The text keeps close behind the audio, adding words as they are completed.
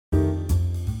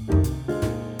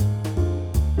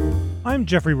I'm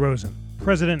Jeffrey Rosen,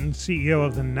 President and CEO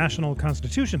of the National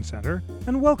Constitution Center,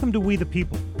 and welcome to We the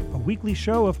People, a weekly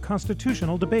show of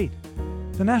constitutional debate.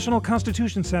 The National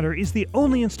Constitution Center is the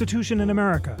only institution in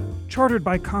America chartered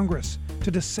by Congress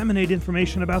to disseminate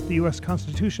information about the U.S.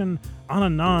 Constitution on a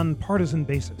non-partisan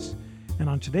basis. And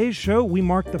on today's show, we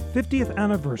mark the 50th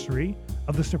anniversary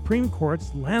of the Supreme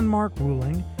Court's landmark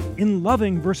ruling in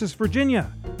Loving versus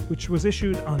Virginia, which was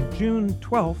issued on June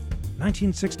 12,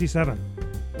 1967.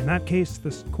 In that case,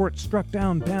 the court struck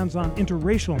down bans on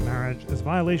interracial marriage as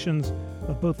violations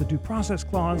of both the Due Process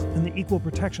Clause and the Equal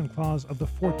Protection Clause of the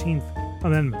 14th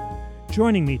Amendment.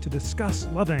 Joining me to discuss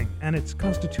Loving and its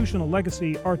constitutional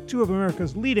legacy are two of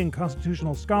America's leading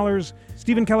constitutional scholars.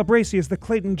 Stephen Calabresi is the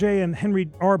Clayton J. and Henry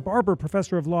R. Barber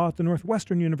Professor of Law at the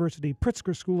Northwestern University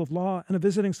Pritzker School of Law and a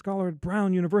visiting scholar at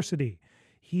Brown University.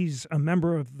 He's a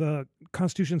member of the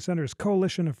Constitution Center's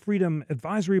Coalition of Freedom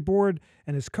Advisory Board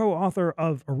and is co-author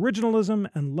of Originalism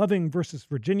and Loving versus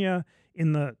Virginia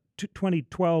in the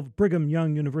 2012 Brigham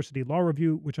Young University Law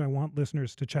Review, which I want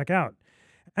listeners to check out.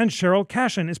 And Cheryl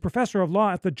Cashin is professor of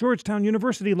law at the Georgetown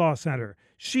University Law Center.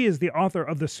 She is the author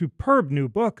of the superb new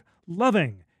book,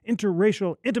 Loving: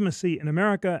 Interracial Intimacy in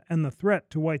America and the Threat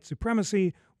to White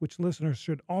Supremacy, which listeners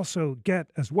should also get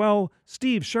as well.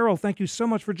 Steve, Cheryl, thank you so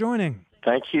much for joining.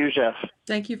 Thank you, Jeff.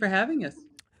 Thank you for having us.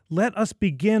 Let us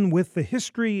begin with the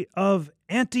history of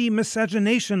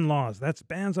anti-miscegenation laws. That's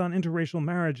bans on interracial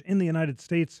marriage in the United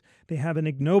States. They have an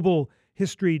ignoble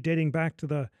history dating back to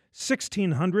the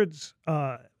 1600s,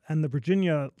 and the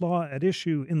Virginia law at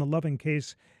issue in the Loving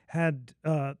case had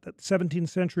 17th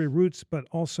century roots, but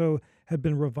also had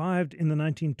been revived in the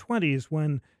 1920s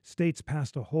when states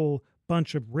passed a whole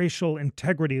bunch of racial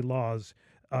integrity laws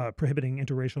prohibiting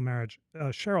interracial marriage.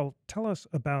 Cheryl, tell us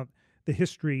about the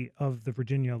history of the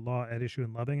Virginia law at issue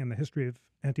in Loving and the history of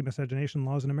anti-miscegenation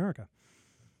laws in America.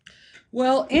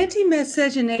 Well,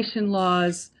 anti-miscegenation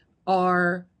laws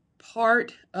are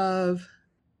part of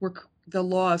the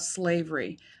law of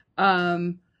slavery.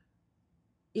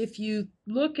 If you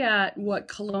look at what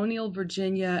colonial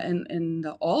Virginia and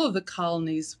all of the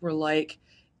colonies were like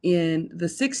in the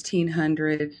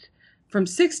 1600s, from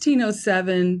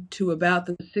 1607 to about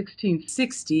the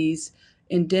 1660s,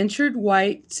 indentured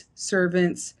white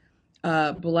servants,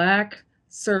 black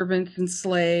servants and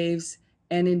slaves,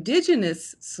 and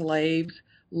indigenous slaves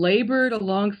labored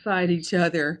alongside each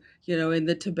other, in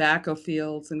the tobacco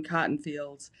fields and cotton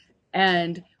fields.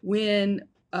 And when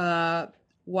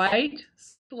white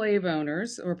slave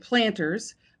owners or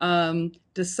planters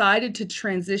decided to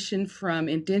transition from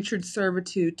indentured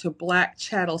servitude to black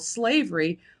chattel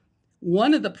slavery,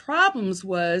 one of the problems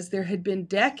was there had been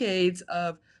decades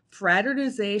of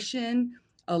fraternization,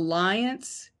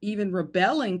 alliance, even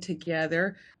rebelling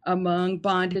together among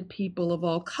bonded people of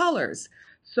all colors.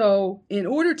 So in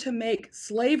order to make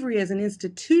slavery as an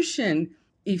institution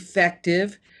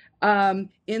effective,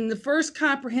 in the first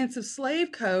comprehensive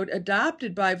slave code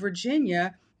adopted by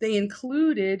Virginia, they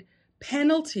included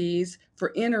penalties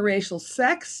for interracial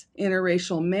sex,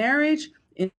 interracial marriage,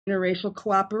 interracial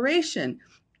cooperation.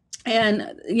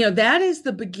 And, that is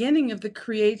the beginning of the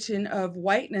creation of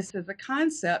whiteness as a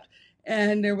concept.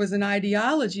 And there was an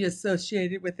ideology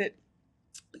associated with it,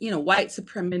 white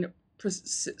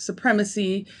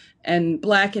supremacy and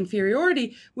black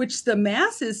inferiority, which the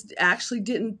masses actually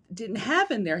didn't have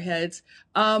in their heads.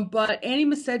 But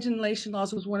anti-miscegenation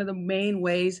laws was one of the main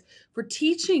ways for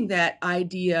teaching that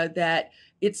idea that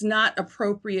it's not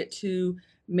appropriate to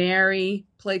marry,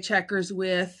 play checkers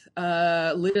with,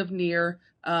 live near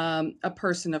a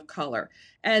person of color.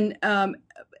 And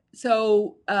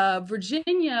so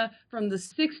Virginia, from the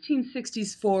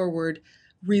 1660s forward,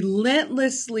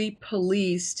 relentlessly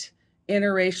policed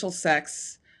interracial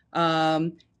sex.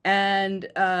 And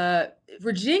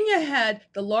Virginia had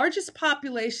the largest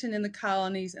population in the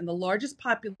colonies and the largest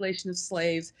population of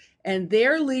slaves, and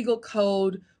their legal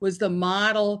code was the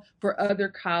model for other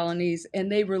colonies.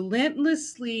 And they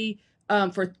relentlessly,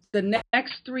 for the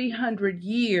next 300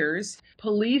 years,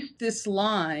 policed this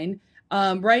line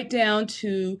right down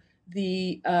to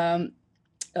the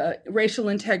Racial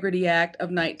Integrity Act of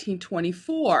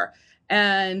 1924.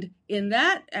 And in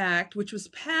that act, which was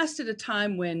passed at a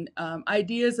time when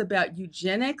ideas about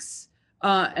eugenics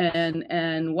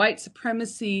and white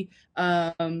supremacy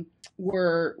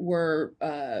were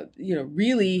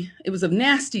really, it was a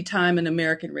nasty time in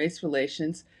American race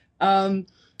relations.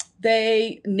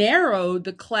 They narrowed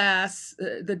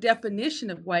the definition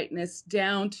of whiteness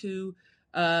down to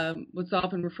what's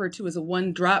often referred to as a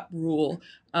one-drop rule.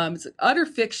 It's utter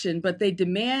fiction, but they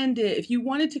demanded, if you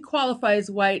wanted to qualify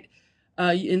as white,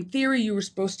 in theory, you were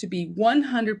supposed to be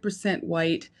 100%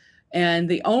 white And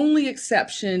the only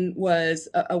exception was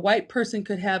a white person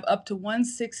could have up to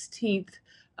 1/16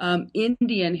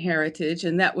 Indian heritage,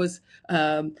 and that was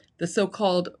the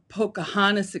so-called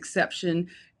Pocahontas exception.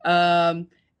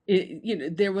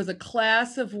 There was a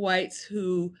class of whites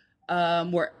who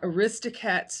were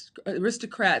aristocrats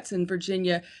in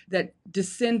Virginia that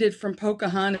descended from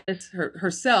Pocahontas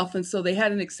herself, and so they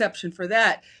had an exception for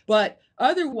that. But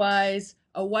otherwise,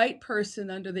 a white person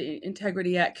under the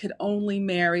Integrity Act could only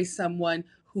marry someone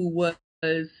who was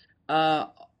uh,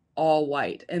 all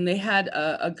white. And they had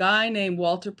a guy named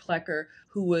Walter Plecker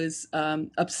who was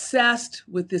obsessed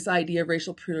with this idea of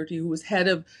racial purity, who was head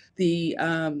of the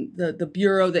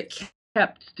bureau that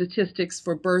kept statistics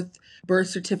for birth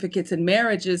certificates and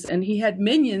marriages, and he had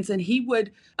minions, and he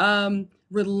would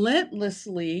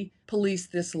relentlessly police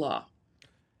this law.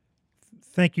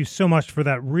 Thank you so much for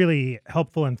that really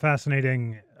helpful and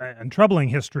fascinating and troubling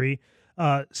history.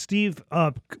 Steve,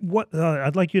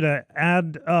 I'd like you to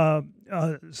add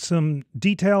some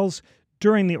details.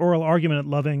 During the oral argument at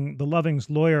Loving, the Lovings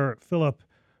lawyer, Philip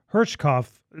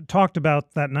Hirschkopf, talked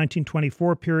about that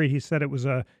 1924 period. He said it was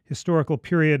a historical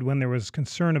period when there was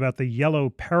concern about the yellow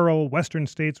peril. Western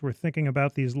states were thinking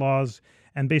about these laws,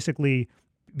 and basically,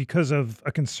 because of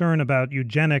a concern about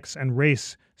eugenics and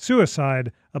race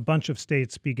suicide, a bunch of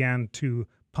states began to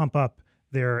pump up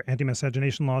their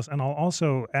anti-miscegenation laws. And I'll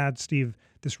also add, Steve,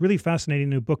 this really fascinating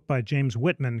new book by James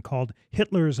Whitman called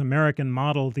Hitler's American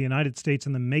Model, The United States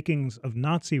and the Makings of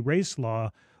Nazi Race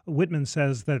Law. Whitman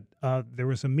says that there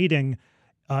was a meeting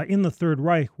in the Third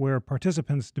Reich where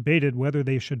participants debated whether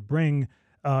they should bring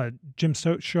Jim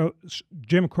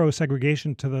Crow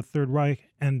segregation to the Third Reich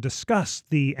and discuss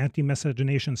the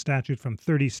anti-miscegenation statute from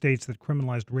 30 states that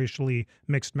criminalized racially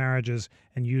mixed marriages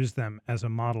and used them as a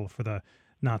model for the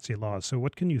Nazi laws. So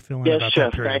what can you fill in about that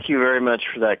period? Yes, Jeff, thank you very much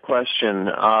for that question.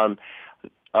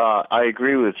 I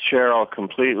agree with Cheryl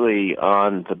completely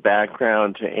on the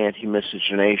background to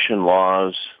anti-miscegenation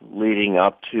laws leading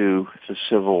up to the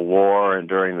Civil War and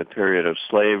during the period of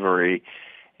slavery.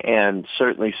 And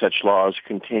certainly such laws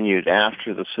continued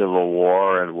after the Civil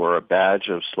War and were a badge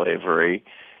of slavery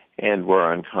and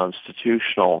were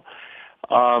unconstitutional.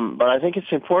 But I think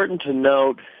it's important to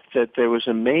note that there was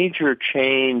a major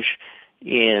change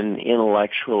in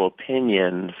intellectual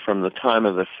opinion from the time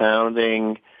of the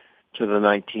founding to the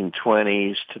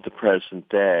 1920s to the present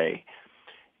day.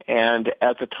 And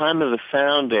at the time of the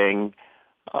founding,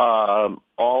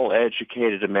 all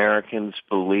educated Americans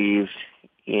believed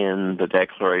in the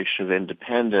Declaration of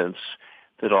Independence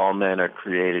that all men are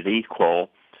created equal.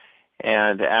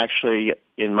 And actually,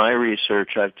 in my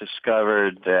research, I've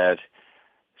discovered that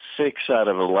 6 out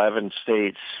of 11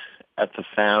 states at the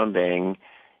founding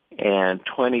and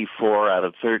 24 out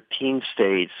of 13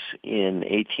 states in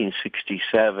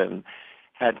 1867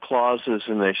 had clauses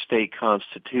in their state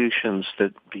constitutions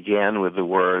that began with the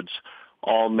words,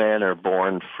 all men are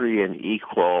born free and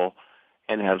equal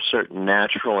and have certain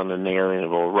natural and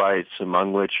inalienable rights,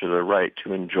 among which are the right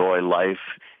to enjoy life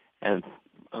and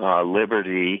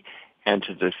liberty and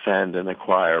to defend and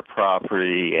acquire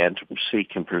property and to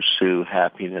seek and pursue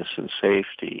happiness and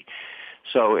safety.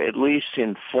 So at least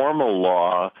in formal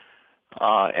law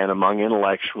and among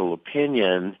intellectual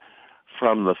opinion,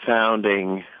 from the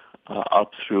founding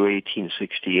up through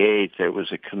 1868, there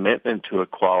was a commitment to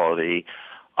equality.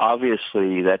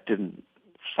 Obviously, that didn't.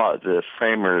 The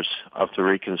framers of the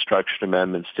Reconstruction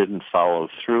Amendments didn't follow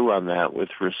through on that with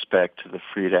respect to the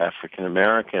freed African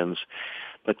Americans,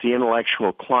 but the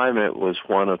intellectual climate was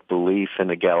one of belief in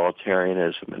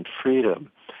egalitarianism and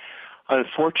freedom.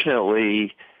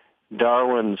 Unfortunately,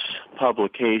 Darwin's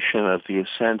publication of The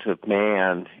Ascent of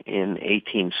Man in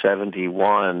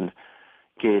 1871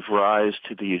 gave rise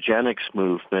to the eugenics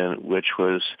movement, which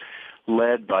was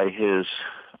led by his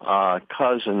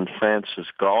cousin Francis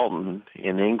Galton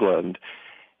in England.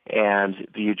 And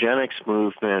the eugenics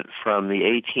movement from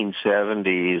the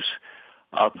 1870s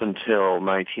up until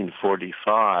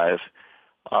 1945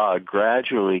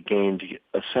 gradually gained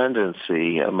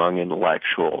ascendancy among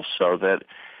intellectuals, so that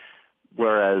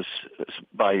whereas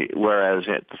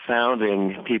at the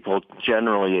founding people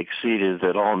generally acceded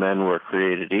that all men were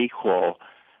created equal,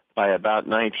 by about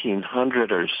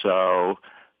 1900 or so,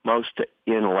 most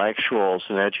intellectuals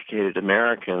and educated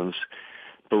Americans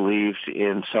believed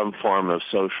in some form of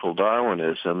social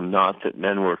Darwinism, not that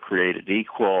men were created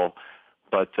equal,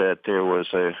 but that there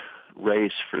was a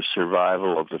race for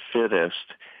survival of the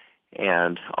fittest,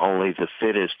 and only the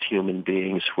fittest human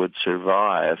beings would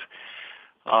survive.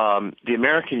 The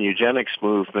American eugenics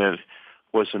movement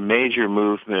was a major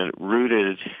movement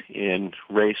rooted in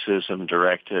racism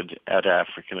directed at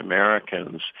African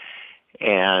Americans.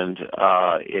 and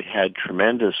it had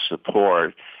tremendous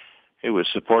support. It was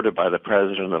supported by the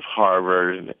president of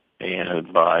Harvard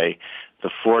and by the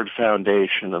Ford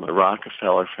Foundation and the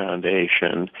Rockefeller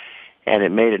Foundation, and it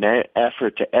made an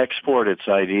effort to export its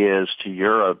ideas to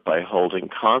Europe by holding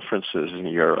conferences in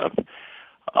Europe.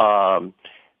 The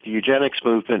eugenics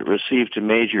movement received a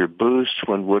major boost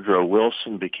when Woodrow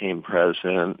Wilson became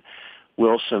president.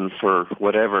 Wilson, for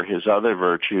whatever his other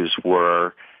virtues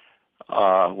were,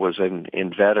 was an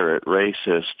inveterate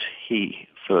racist. He,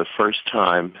 for the first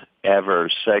time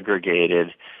ever,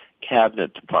 segregated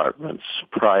cabinet departments.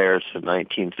 Prior to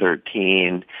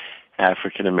 1913,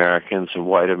 African Americans and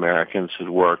white Americans had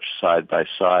worked side by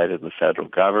side in the federal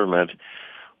government.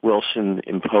 Wilson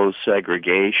imposed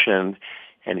segregation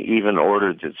and even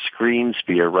ordered that screens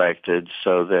be erected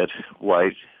so that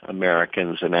white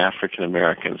Americans and African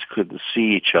Americans couldn't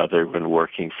see each other when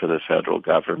working for the federal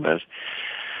government.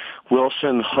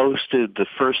 Wilson hosted the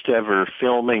first ever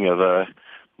filming of a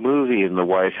movie in the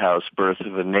White House, Birth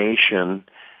of a Nation,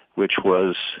 which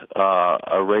was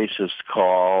a racist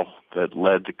call that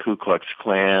led the Ku Klux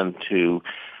Klan to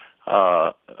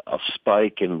a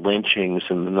spike in lynchings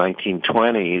in the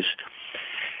 1920s.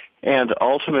 And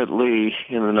ultimately,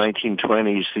 in the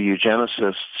 1920s, the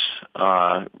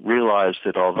eugenicists realized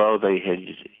that although they had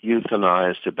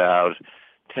euthanized about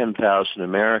 10,000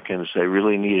 Americans, they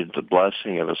really needed the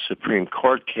blessing of a Supreme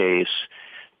Court case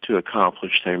to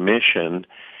accomplish their mission.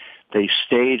 They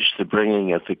staged the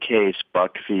bringing of the case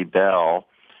Buck v. Bell,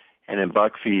 and in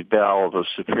Buck v. Bell, the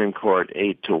Supreme Court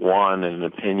 8-1 in an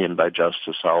opinion by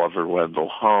Justice Oliver Wendell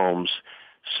Holmes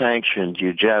sanctioned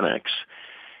eugenics.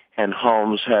 And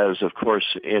Holmes has, of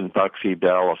course, in Buck v.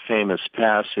 Bell, a famous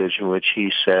passage in which he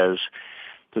says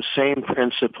the same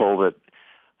principle that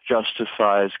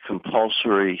justifies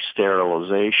compulsory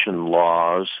sterilization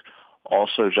laws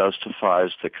also justifies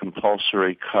the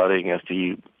compulsory cutting of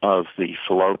the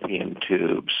fallopian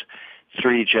tubes.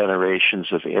 3 generations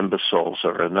of imbeciles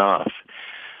are enough.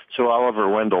 So Oliver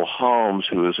Wendell Holmes,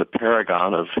 who was a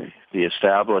paragon of the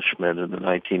establishment in the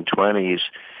 1920s,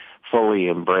 fully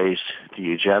embraced the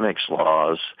eugenics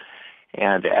laws.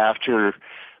 And after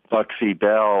Buck v.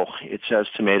 Bell, it's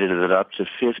estimated that up to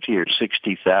 50 or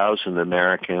 60,000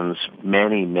 Americans,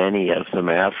 many of them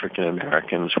African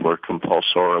Americans, were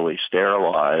compulsorily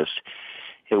sterilized.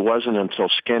 It wasn't until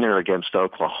Skinner against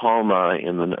Oklahoma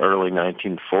in the early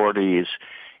 1940s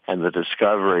and the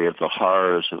discovery of the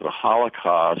horrors of the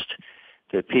Holocaust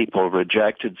that people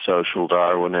rejected social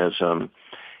Darwinism.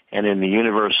 And in the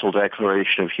Universal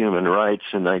Declaration of Human Rights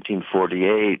in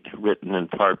 1948, written in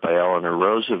part by Eleanor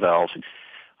Roosevelt,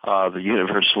 the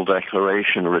Universal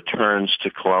Declaration returns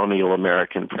to colonial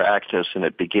American practice, and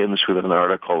it begins with an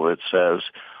article that says,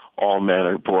 all men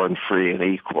are born free and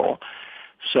equal.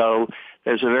 So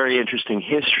there's a very interesting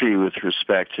history with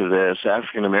respect to this.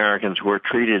 African Americans were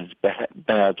treated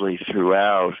badly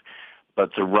throughout,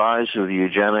 but the rise of the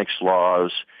eugenics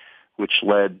laws, which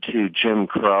led to Jim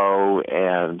Crow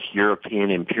and European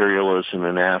imperialism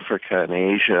in Africa and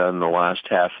Asia in the last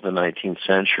half of the 19th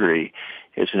century,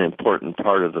 is an important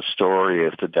part of the story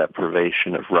of the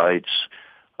deprivation of rights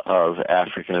of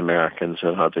African Americans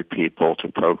and other people to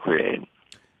procreate.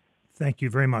 Thank you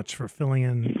very much for filling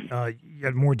in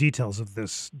yet more details of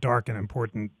this dark and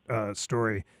important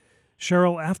story.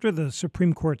 Cheryl, after the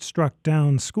Supreme Court struck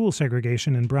down school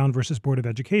segregation in Brown versus Board of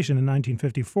Education in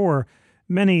 1954,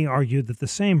 many argued that the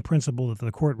same principle that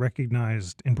the court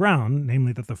recognized in Brown,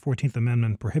 namely that the 14th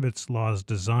Amendment prohibits laws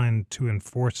designed to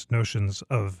enforce notions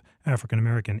of African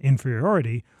American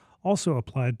inferiority, also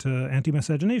applied to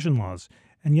anti-miscegenation laws.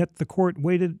 And yet the court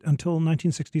waited until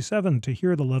 1967 to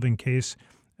hear the Loving case,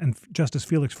 and Justice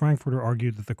Felix Frankfurter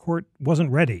argued that the court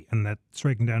wasn't ready and that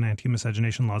striking down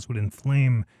anti-miscegenation laws would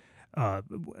inflame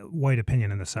white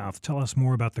opinion in the South. Tell us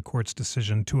more about the court's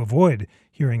decision to avoid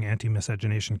hearing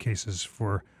anti-miscegenation cases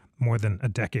for more than a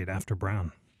decade after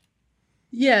Brown.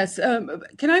 Yes.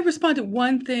 Can I respond to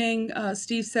one thing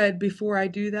Steve said before I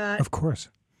do that? Of course.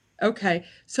 Okay.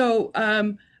 So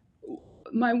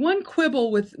my one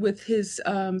quibble with his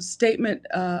statement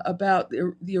about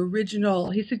the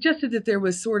original, he suggested that there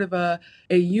was sort of a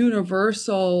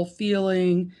universal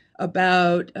feeling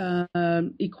about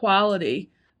equality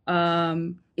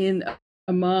in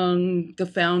among the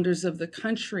founders of the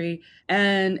country,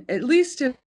 and at least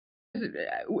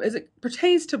as it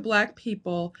pertains to Black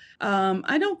people,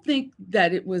 I don't think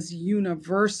that it was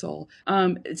universal.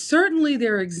 Certainly,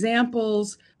 there are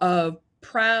examples of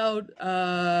proud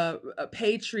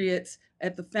patriots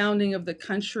at the founding of the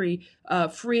country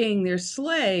freeing their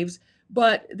slaves,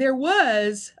 But there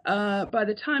was, by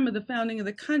the time of the founding of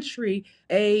the country,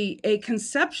 a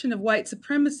conception of white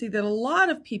supremacy that a lot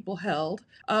of people held,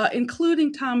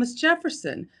 including Thomas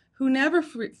Jefferson, who never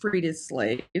freed his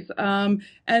slaves.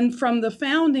 And from the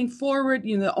founding forward,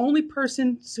 the only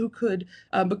persons who could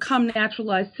become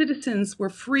naturalized citizens were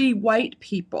free white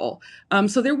people.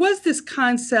 So there was this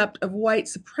concept of white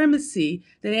supremacy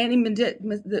that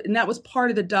and that was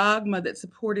part of the dogma that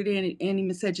supported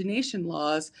anti-miscegenation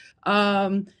laws.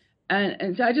 And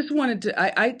so I just wanted to.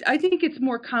 I think it's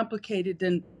more complicated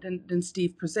than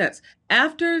Steve presents.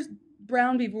 After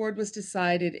Brown v. Board was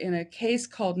decided in a case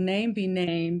called Name Be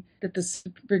Name that the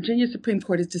Virginia Supreme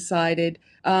Court has decided.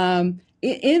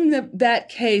 That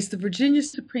case, the Virginia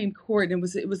Supreme Court, it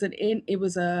was an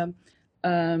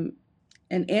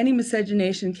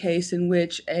anti-miscegenation case in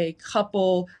which a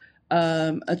couple,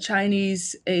 a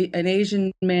Chinese, an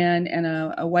Asian man, and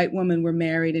a white woman were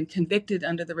married and convicted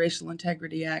under the Racial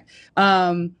Integrity Act.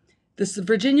 The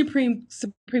Virginia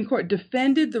Supreme Court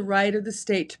defended the right of the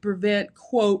state to prevent,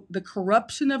 quote, the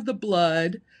corruption of the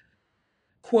blood,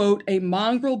 quote, a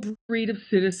mongrel breed of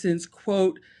citizens,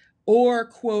 quote, or,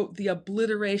 quote, the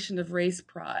obliteration of race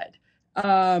pride.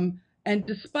 And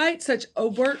despite such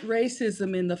overt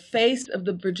racism in the face of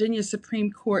the Virginia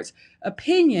Supreme Court's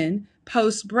opinion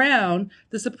post-Brown,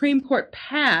 the Supreme Court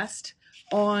passed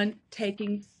on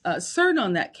taking cert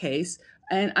on that case.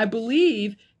 And I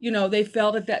believe, they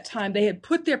felt at that time they had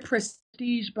put their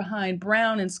prestige behind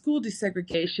Brown and school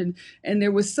desegregation, and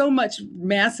there was so much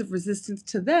massive resistance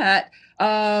to that.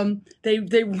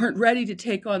 They weren't ready to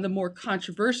take on the more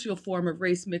controversial form of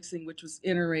race mixing, which was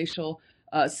interracial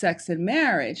sex and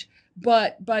marriage.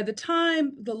 But by the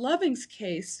time the Lovings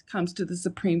case comes to the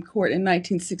Supreme Court in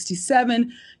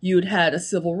 1967, you'd had a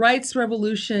civil rights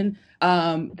revolution.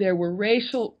 There were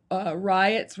race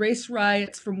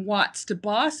riots from Watts to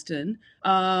Boston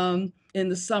in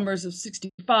the summers of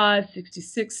 65,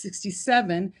 66,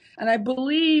 67. And I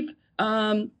believe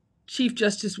Chief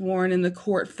Justice Warren and the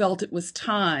court felt it was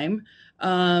time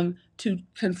to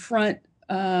confront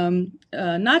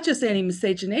not just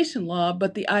anti-miscegenation law,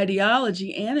 but the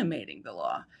ideology animating the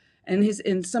law.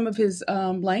 And some of his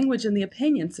language in the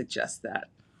opinion suggests that.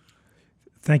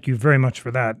 Thank you very much for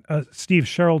that. Steve,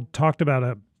 Cheryl talked about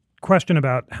a question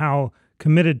about how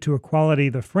committed to equality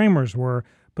the framers were,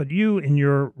 but you, in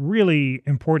your really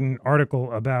important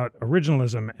article about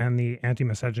originalism and the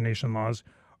anti-miscegenation laws,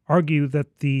 argue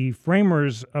that the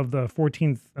framers of the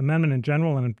 14th Amendment in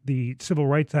general and the Civil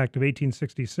Rights Act of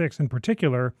 1866 in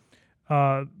particular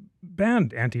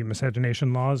banned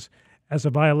anti-miscegenation laws as a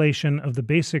violation of the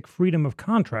basic freedom of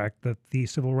contract that the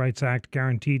Civil Rights Act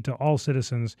guaranteed to all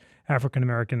citizens, African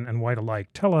American and white alike.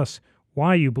 Tell us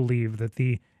why you believe that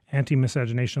the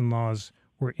anti-miscegenation laws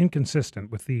were inconsistent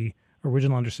with the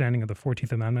original understanding of the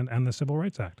 14th Amendment and the Civil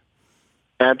Rights Act.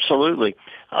 Absolutely.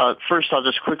 First, I'll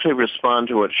just quickly respond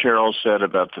to what Cheryl said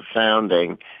about the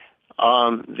founding.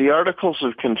 The Articles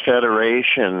of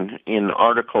Confederation in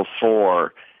Article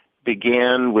 4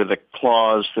 began with a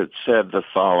clause that said the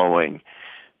following: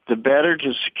 the better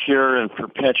to secure and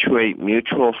perpetuate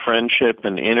mutual friendship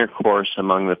and intercourse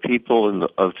among the people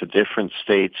of the different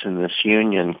states in this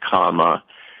union, comma,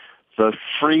 the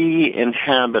free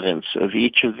inhabitants of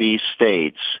each of these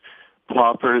states,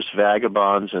 paupers,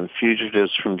 vagabonds, and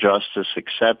fugitives from justice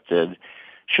excepted,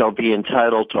 shall be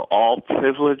entitled to all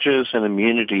privileges and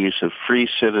immunities of free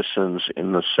citizens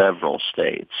in the several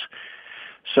states.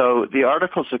 So the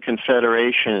Articles of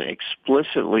Confederation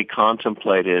explicitly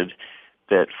contemplated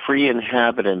that free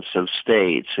inhabitants of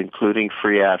states, including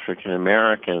free African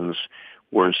Americans,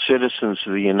 were citizens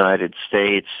of the United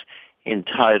States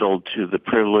entitled to the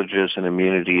privileges and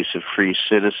immunities of free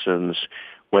citizens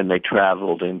when they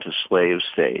traveled into slave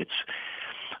states.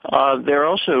 There are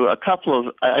also a couple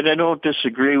of, I don't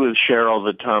disagree with Cheryl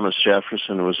that Thomas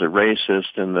Jefferson was a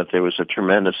racist and that there was a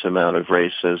tremendous amount of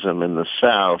racism in the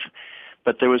South,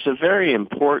 but there was a very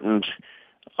important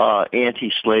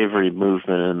anti-slavery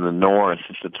movement in the North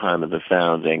at the time of the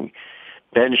founding.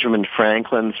 Benjamin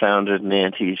Franklin founded an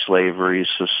anti-slavery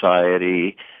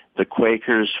society. The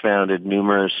Quakers founded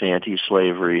numerous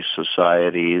anti-slavery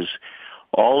societies.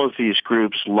 All of these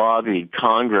groups lobbied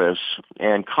Congress,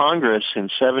 and Congress in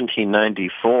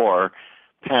 1794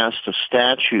 passed a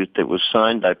statute that was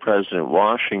signed by President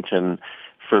Washington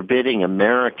forbidding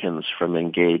Americans from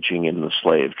engaging in the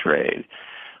slave trade.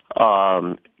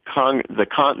 The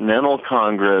Continental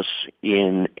Congress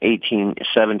in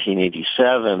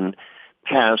 1787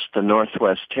 passed the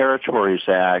Northwest Territories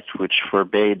Act, which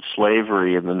forbade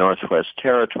slavery in the Northwest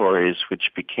Territories,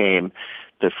 which became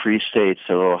the free states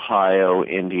of Ohio,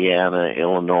 Indiana,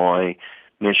 Illinois,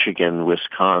 Michigan,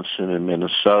 Wisconsin, and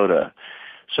Minnesota.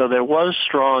 So there was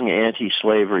strong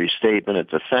anti-slavery statement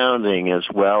at the founding, as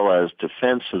well as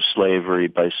defense of slavery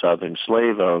by Southern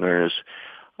slave owners.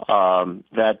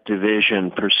 That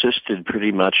division persisted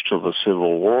pretty much till the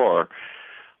Civil War.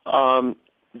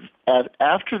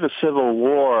 After the Civil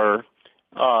War,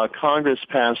 Congress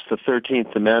passed the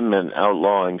 13th Amendment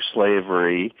outlawing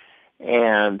slavery,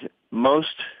 and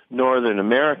most Northern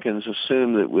Americans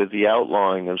assumed that with the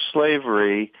outlawing of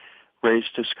slavery, race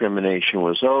discrimination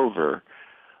was over.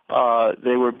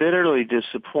 They were bitterly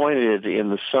disappointed in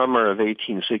the summer of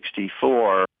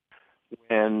 1864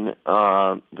 when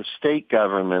the state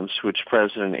governments, which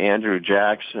President Andrew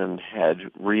Jackson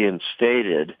had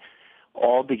reinstated,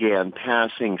 all began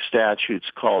passing statutes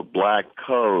called Black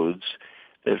Codes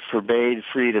that forbade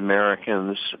freed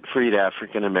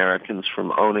African Americans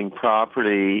from owning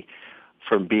property,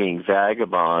 from being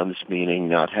vagabonds, meaning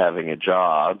not having a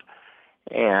job.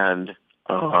 And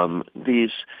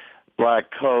these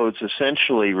Black Codes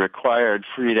essentially required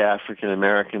freed African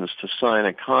Americans to sign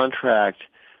a contract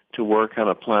to work on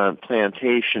a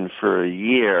plantation for a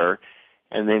year,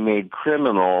 and they made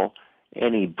criminal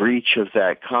any breach of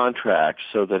that contract,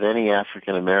 so that any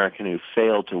African American who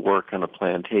failed to work on a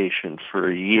plantation for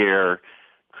a year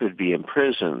could be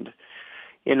imprisoned.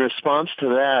 In response to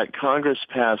that, Congress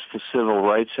passed the Civil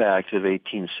Rights Act of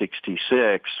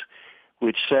 1866,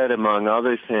 which said, among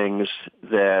other things,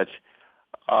 that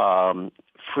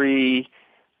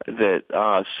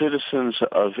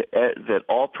that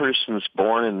all persons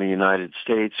born in the United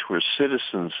States were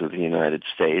citizens of the United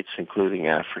States, including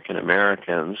African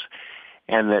Americans,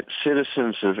 and that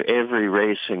citizens of every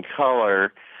race and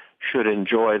color should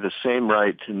enjoy the same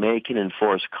right to make and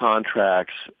enforce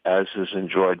contracts as is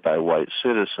enjoyed by white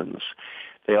citizens.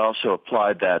 They also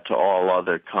applied that to all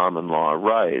other common law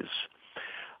rights.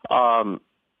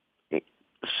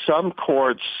 Some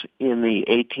courts in the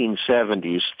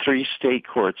 1870s, 3 state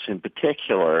courts in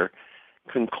particular,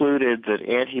 concluded that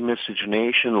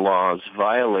anti-miscegenation laws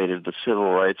violated the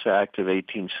Civil Rights Act of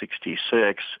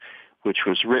 1866, which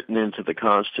was written into the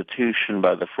Constitution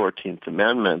by the 14th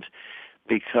Amendment,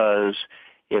 because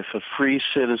if a free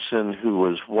citizen who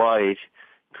was white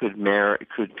could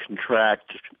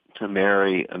contract to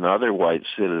marry another white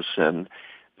citizen,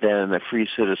 then a free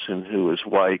citizen who was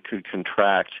white could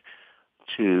contract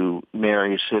to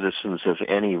marry citizens of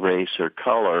any race or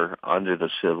color under the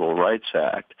Civil Rights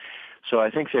Act. So I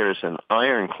think there is an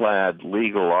ironclad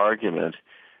legal argument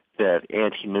that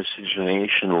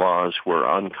anti-miscegenation laws were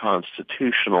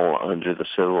unconstitutional under the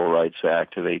Civil Rights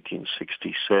Act of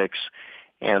 1866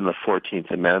 and the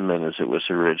 14th Amendment as it was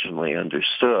originally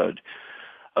understood.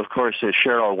 Of course, as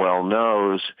Cheryl well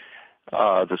knows,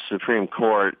 the Supreme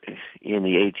Court in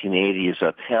the 1880s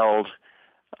upheld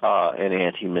an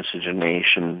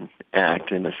anti-miscegenation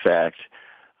act, in effect,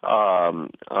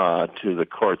 to the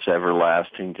court's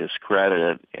everlasting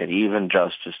discredit, and even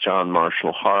Justice John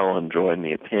Marshall Harlan joined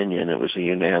the opinion. It was a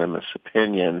unanimous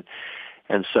opinion,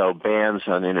 and so bans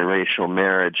on interracial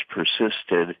marriage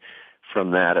persisted from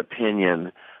that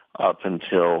opinion up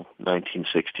until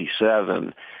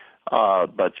 1967.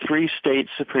 But 3 state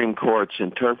Supreme Courts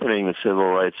interpreting the Civil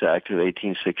Rights Act of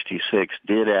 1866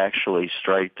 did actually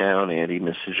strike down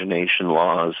anti-miscegenation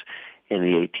laws in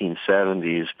the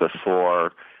 1870s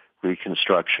before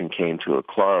Reconstruction came to a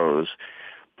close.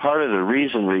 Part of the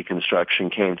reason Reconstruction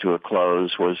came to a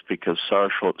close was because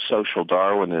social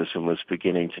Darwinism was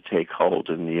beginning to take hold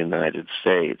in the United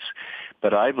States.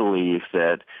 But I believe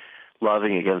that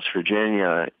Loving against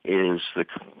Virginia is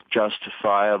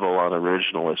justifiable on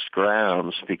originalist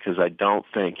grounds, because I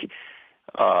think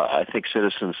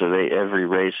citizens of every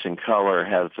race and color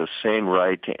have the same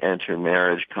right to enter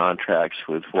marriage contracts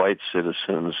with white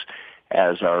citizens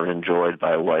as are enjoyed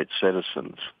by white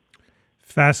citizens.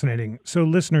 Fascinating. So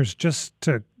listeners, just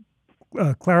to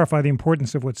clarify the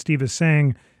importance of what Steve is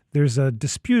saying, there's a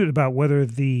dispute about whether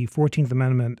the 14th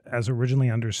Amendment, as originally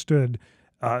understood,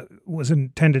 was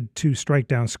intended to strike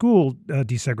down school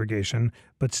desegregation,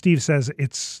 but Steve says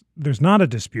there's not a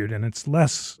dispute, and it's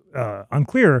less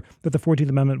unclear that the 14th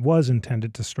Amendment was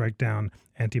intended to strike down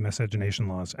anti-miscegenation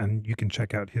laws. And you can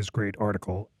check out his great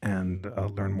article and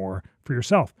learn more for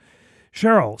yourself.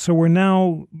 Cheryl, so we're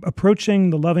now approaching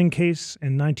the Loving case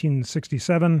in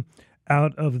 1967.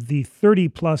 Out of the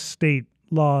 30-plus state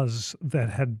laws that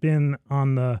had been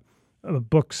on the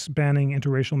books banning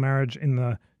interracial marriage in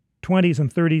the 20s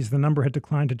and 30s, the number had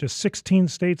declined to just 16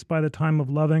 states by the time of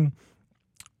Loving.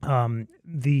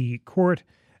 The court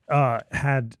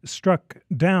had struck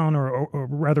down, or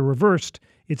rather reversed,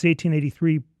 its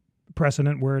 1883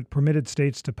 precedent where it permitted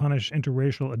states to punish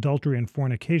interracial adultery and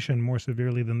fornication more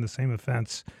severely than the same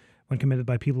offense when committed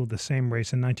by people of the same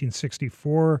race in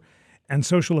 1964. And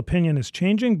social opinion is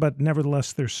changing, but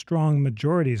nevertheless, there's strong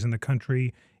majorities in the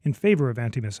country in favor of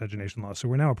anti-miscegenation laws. So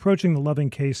we're now approaching the Loving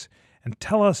case. And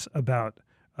tell us about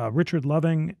Richard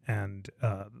Loving and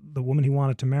the woman he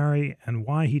wanted to marry and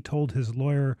why he told his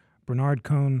lawyer, Bernard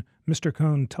Cohn, Mr.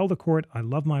 Cohn, tell the court I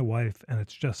love my wife and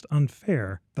it's just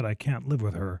unfair that I can't live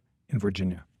with her in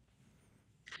Virginia.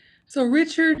 So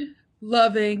Richard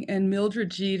Loving and Mildred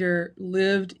Jeter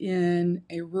lived in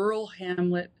a rural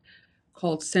hamlet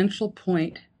called Central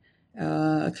Point,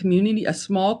 a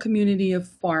small community of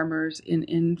farmers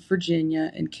in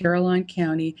Virginia, in Caroline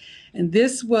County. And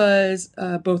this was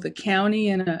both a county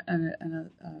and a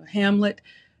hamlet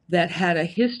that had a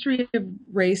history of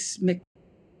race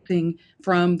mixing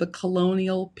from the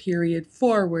colonial period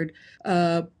forward.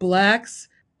 Blacks,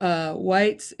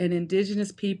 whites, and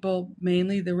indigenous people,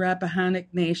 mainly the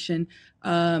Rappahannock Nation,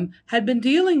 had been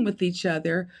dealing with each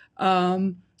other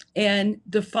and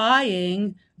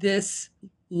defying this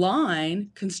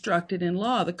line constructed in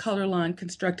law, the color line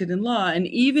constructed in law. And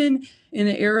even in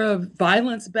an era of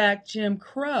violence-backed Jim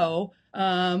Crow,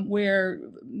 where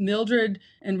Mildred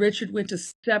and Richard went to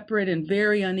separate and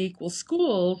very unequal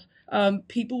schools,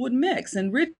 people would mix.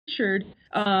 And Richard,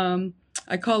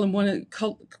 I call him one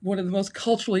of the most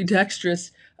culturally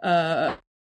dexterous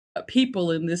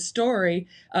people in this story.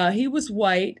 He was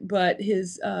white, but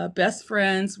his best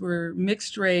friends were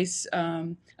mixed race.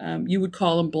 You would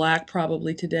call them black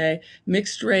probably today.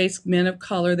 Mixed race, men of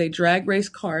color. They drag race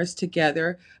cars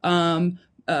together.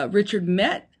 Richard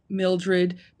met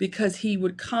Mildred because he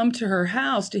would come to her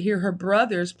house to hear her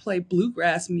brothers play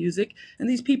bluegrass music, and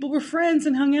these people were friends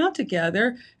and hung out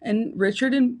together, and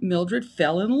Richard and Mildred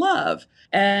fell in love.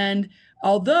 And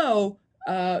although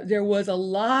there was a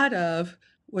lot of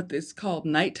what is called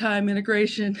nighttime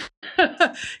integration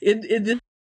in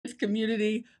this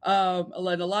community, and a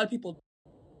lot of people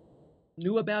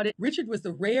knew about it. Richard was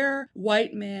the rare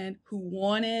white man who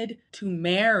wanted to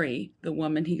marry the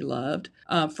woman he loved.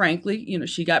 Frankly,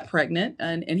 she got pregnant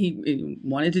and he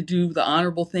wanted to do the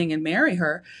honorable thing and marry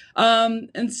her.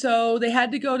 And so they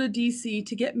had to go to DC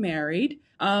to get married,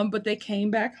 but they came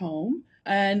back home.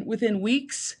 And within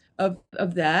weeks of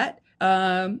that,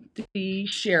 the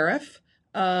sheriff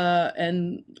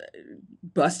and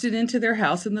busted into their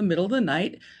house in the middle of the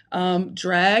night,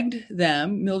 dragged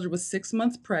them. Mildred was 6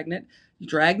 months pregnant,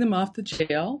 dragged them off to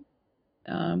jail.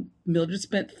 Mildred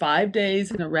spent 5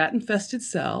 days in a rat-infested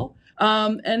cell.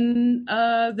 And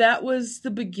that was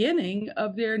the beginning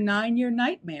of their 9-year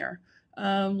nightmare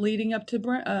leading up to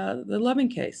the Loving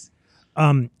case.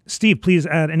 Steve, please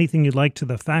add anything you'd like to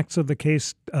the facts of the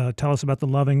case. Tell us about the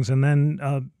Lovings, and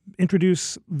then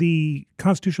introduce the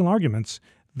constitutional arguments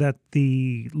that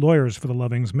the lawyers for the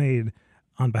Lovings made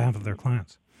on behalf of their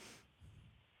clients.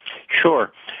 Sure.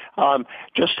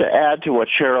 Just to add to what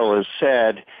Cheryl has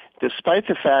said, despite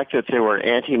the fact that there were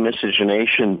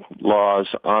anti-miscegenation laws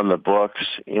on the books,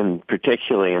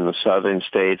 particularly in the southern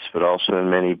states, but also in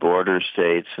many border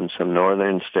states and some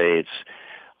northern states,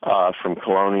 from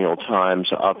colonial times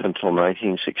up until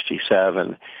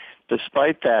 1967.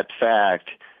 Despite that fact,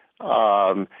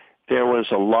 there was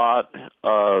a lot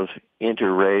of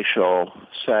interracial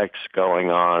sex going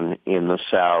on in the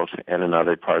South and in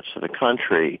other parts of the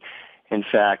country. In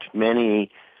fact,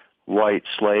 many white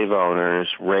slave owners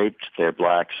raped their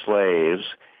black slaves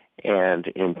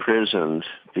and imprisoned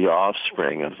the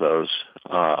offspring of those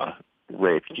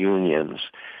raped unions.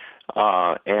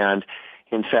 And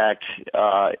in fact,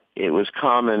 it was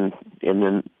common in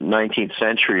the 19th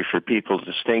century for people to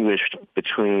distinguish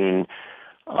between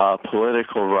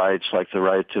political rights like the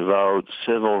right to vote,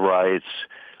 civil rights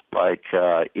like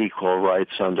equal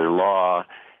rights under law,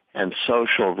 and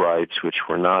social rights which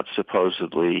were not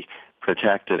supposedly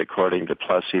protected according to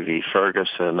Plessy v.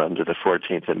 Ferguson under the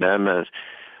 14th Amendment.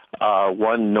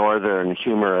 One northern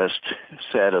humorist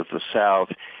said of the South,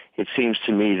 "It seems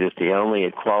to me that the only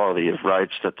equality of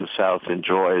rights that the South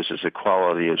enjoys is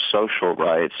equality of social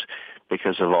rights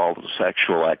because of all the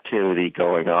sexual activity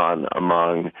going on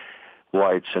among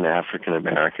whites and African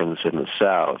Americans in the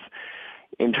South."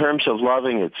 In terms of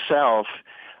Loving itself,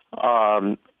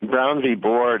 Brown v.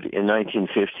 Board in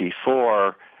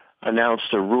 1954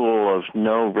 announced a rule of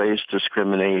no race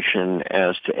discrimination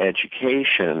as to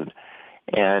education,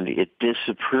 and it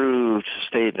disapproved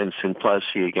statements in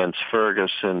Plessy against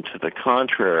Ferguson to the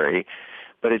contrary,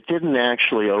 but it didn't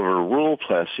actually overrule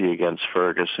Plessy against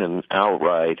Ferguson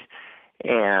outright,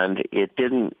 and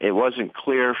it wasn't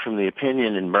clear from the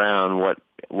opinion in Brown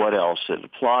what else it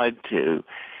applied to.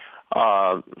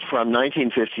 From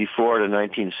 1954 to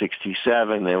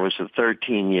 1967, there was a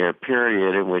 13-year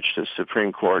period in which the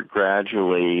Supreme Court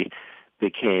gradually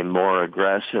became more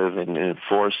aggressive in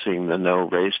enforcing the no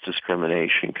race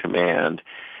discrimination command.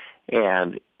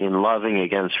 And in Loving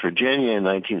against Virginia in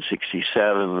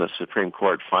 1967, the Supreme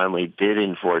Court finally did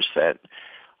enforce that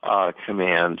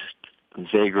command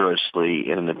vigorously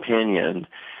in an opinion.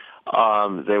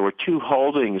 There were two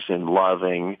holdings in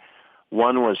Loving.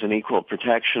 One was an equal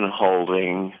protection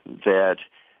holding that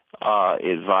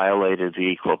it violated the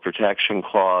Equal Protection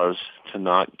Clause to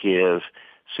not give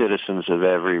citizens of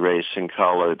every race and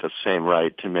color the same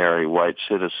right to marry white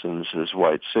citizens as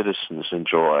white citizens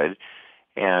enjoyed.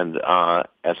 And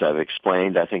as I've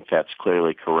explained, I think that's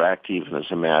clearly correct, even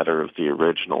as a matter of the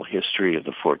original history of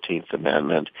the 14th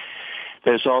Amendment.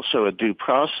 There's also a due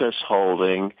process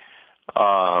holding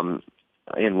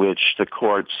in which the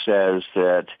court says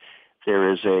that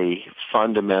there is a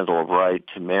fundamental right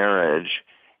to marriage,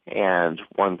 and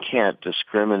one can't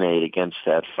discriminate against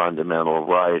that fundamental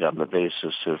right on the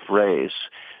basis of race.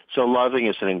 So Loving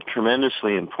is a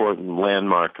tremendously important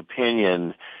landmark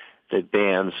opinion that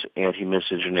bans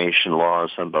anti-miscegenation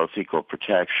laws on both equal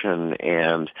protection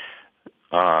and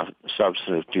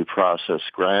substantive due process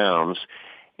grounds.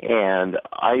 And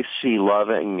I see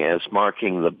Loving as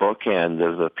marking the bookend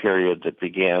of the period that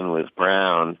began with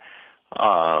Brown,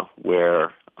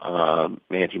 where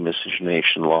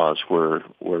anti-miscegenation laws were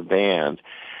banned.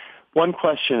 One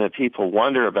question that people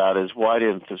wonder about is why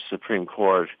didn't the Supreme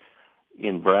Court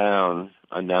in Brown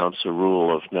announce a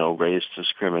rule of no race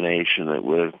discrimination that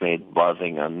would have made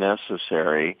Loving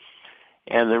unnecessary?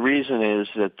 And the reason is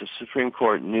that the Supreme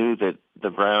Court knew that the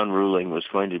Brown ruling was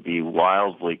going to be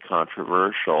wildly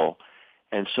controversial,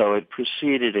 and so it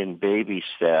proceeded in baby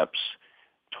steps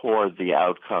toward the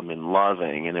outcome in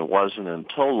Loving, and it wasn't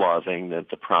until Loving that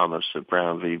the promise of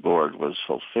Brown v. Board was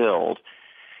fulfilled.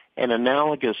 An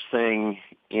analogous thing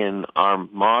in our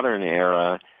modern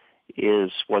era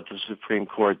is what the Supreme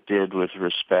Court did with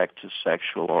respect to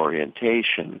sexual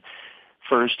orientation.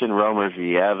 First, in Romer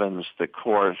v. Evans, the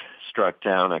court struck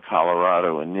down a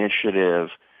Colorado initiative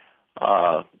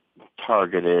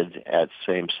targeted at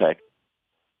same-sex.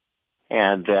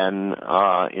 And then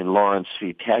in Lawrence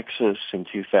v. Texas in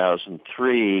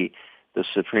 2003, the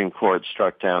Supreme Court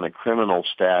struck down a criminal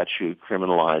statute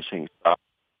criminalizing.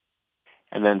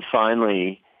 And then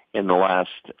finally, in the last,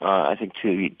 I think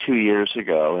 2 years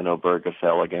ago, in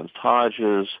Obergefell against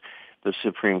Hodges, the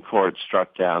Supreme Court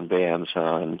struck down bans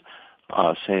on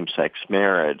same-sex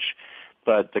marriage.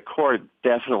 But the court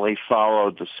definitely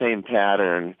followed the same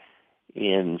pattern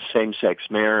in same-sex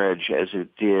marriage as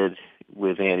it did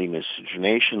with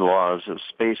anti-miscegenation laws of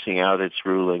spacing out its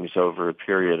rulings over a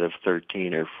period of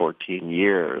 13 or 14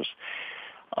 years.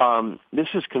 This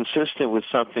is consistent with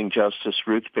something Justice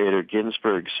Ruth Bader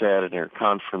Ginsburg said in her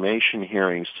confirmation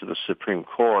hearings to the Supreme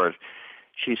Court.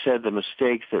 She said the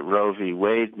mistake that Roe v.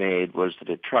 Wade made was that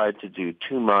it tried to do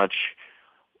too much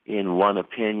in one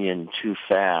opinion too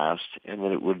fast, and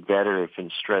that it would better have been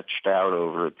stretched out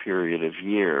over a period of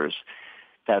years.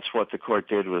 That's what the court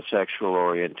did with sexual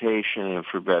orientation, and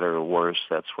for better or worse,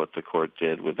 that's what the court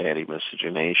did with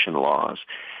anti-miscegenation laws.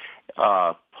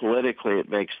 Politically, it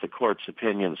makes the court's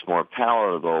opinions more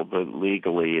palatable, but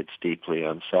legally, it's deeply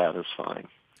unsatisfying.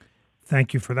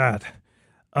 Thank you for that.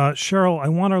 Cheryl, I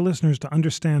want our listeners to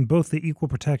understand both the equal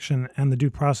protection and the due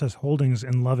process holdings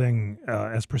in Loving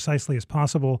as precisely as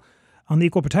possible. On the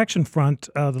equal protection front,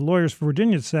 the lawyers for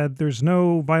Virginia said there's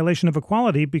no violation of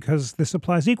equality because this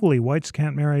applies equally. Whites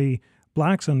can't marry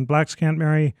blacks and blacks can't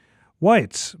marry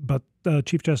whites. But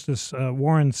Chief Justice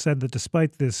Warren said that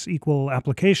despite this equal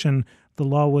application, the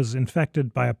law was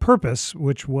infected by a purpose,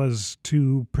 which was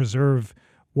to preserve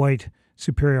white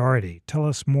superiority. Tell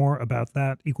us more about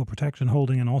that equal protection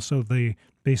holding and also the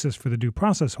basis for the due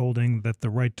process holding that the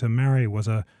right to marry was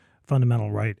a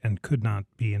fundamental right and could not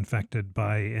be infected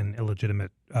by an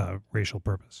illegitimate racial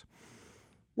purpose.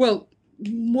 Well,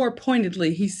 more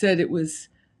pointedly, he said it was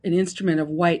an instrument of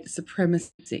white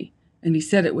supremacy, and he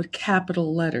said it with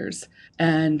capital letters.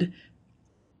 And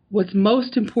what's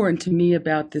most important to me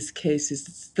about this case is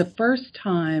it's the first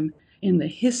time in the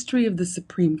history of the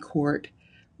Supreme Court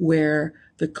where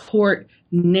the court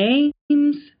names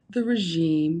the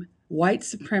regime, white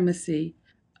supremacy,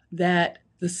 that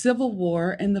the Civil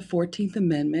War and the 14th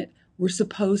Amendment were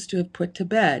supposed to have put to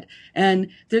bed. And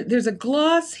there's a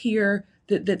gloss here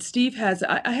that Steve has.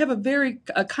 I have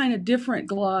a kind of different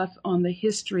gloss on the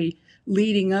history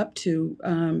leading up to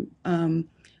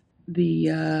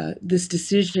this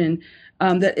decision.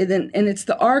 And it's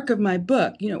the arc of my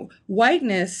book. You know,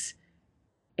 whiteness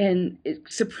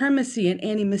supremacy and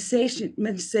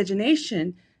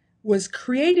anti-miscegenation was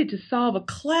created to solve a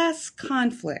class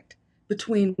conflict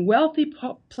between wealthy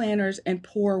planters and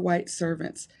poor white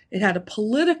servants. It had a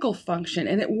political function,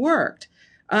 and it worked.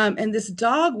 And this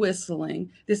dog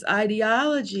whistling, this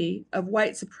ideology of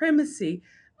white supremacy,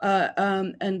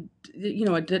 and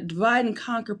a divide and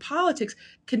conquer politics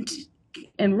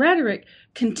and rhetoric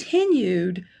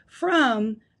continued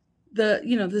from the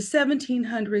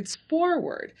 1700s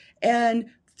forward. And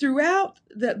throughout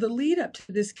the lead up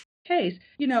to this case,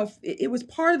 it was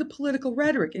part of the political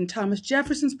rhetoric in Thomas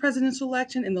Jefferson's presidential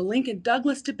election, in the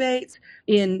Lincoln-Douglas debates,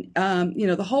 in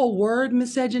the whole word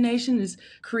miscegenation is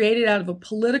created out of a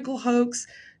political hoax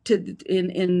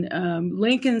in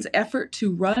Lincoln's effort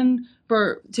to run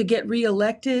to get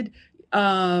reelected.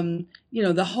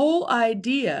 The whole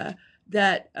idea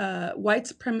that white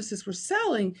supremacists were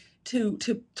selling to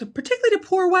particularly to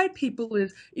poor white people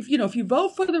is, if you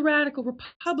vote for the radical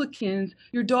Republicans,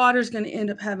 your daughter's going to end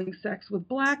up having sex with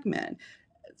black men.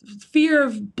 Fear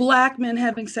of black men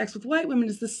having sex with white women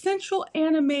is the central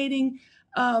animating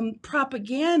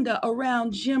propaganda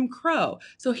around Jim Crow.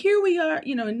 So here we are,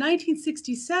 in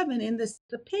 1967, in this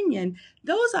opinion,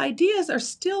 those ideas are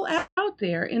still out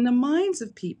there in the minds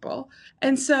of people.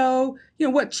 And so,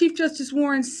 what Chief Justice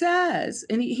Warren says,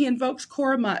 and he invokes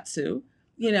Korematsu,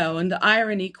 and the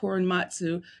irony,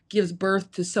 Korematsu gives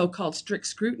birth to so-called strict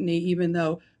scrutiny, even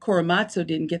though Korematsu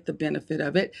didn't get the benefit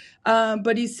of it.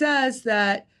 But he says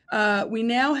that we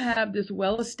now have this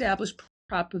well-established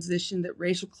proposition that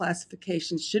racial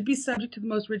classifications should be subject to the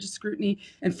most rigid scrutiny.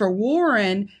 And for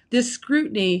Warren, this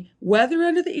scrutiny, whether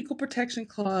under the Equal Protection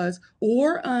Clause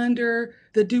or under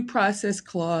the Due Process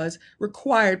Clause,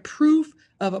 required proof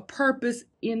of a purpose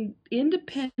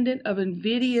independent of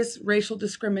invidious racial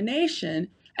discrimination.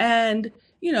 And,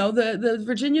 the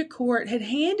Virginia court had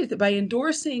handed, by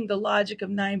endorsing the logic of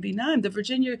 9b-9, the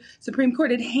Virginia Supreme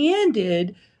Court had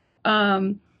handed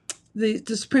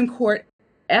the Supreme Court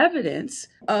evidence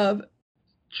of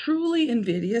truly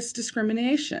invidious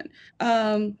discrimination.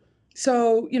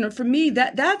 So, for me,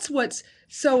 that's what's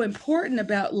so important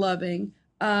about Loving,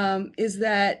 is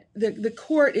that the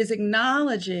court is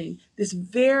acknowledging this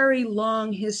very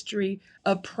long history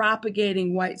of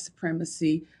propagating white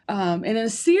supremacy. And in a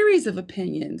series of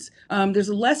opinions, there's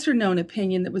a lesser known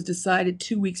opinion that was decided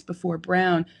 2 weeks before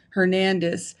Brown,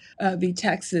 Hernandez v.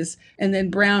 Texas, and then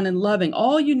Brown and Loving,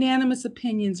 all unanimous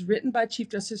opinions written by Chief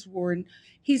Justice Warren.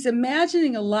 He's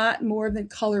imagining a lot more than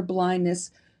color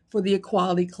blindness for the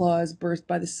Equality Clause birthed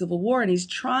by the Civil War. And he's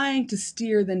trying to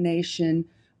steer the nation,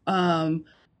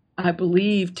 I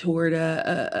believe, toward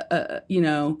a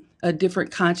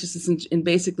different consciousness, and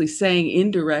basically saying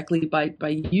indirectly by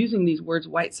using these words,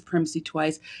 white supremacy,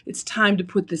 twice, it's time to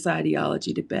put this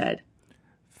ideology to bed.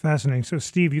 Fascinating. So,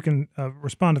 Steve, you can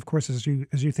respond, of course, as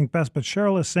you think best. But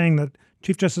Cheryl is saying that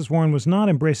Chief Justice Warren was not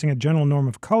embracing a general norm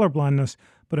of colorblindness,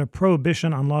 but a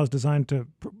prohibition on laws designed to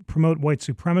promote white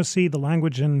supremacy. The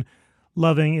language in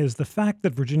Loving is the fact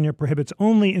that Virginia prohibits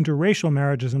only interracial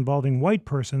marriages involving white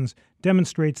persons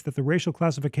demonstrates that the racial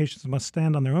classifications must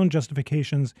stand on their own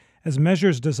justifications as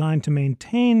measures designed to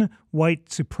maintain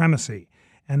white supremacy.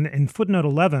 And in footnote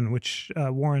 11, which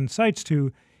Warren cites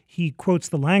to, he quotes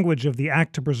the language of the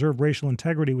Act to Preserve Racial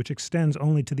Integrity, which extends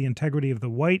only to the integrity of the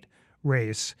white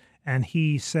race. And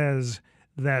he says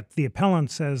that the appellant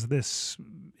says this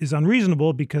is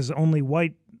unreasonable because only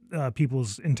white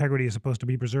people's integrity is supposed to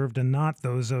be preserved and not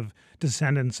those of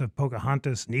descendants of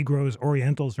Pocahontas, Negroes,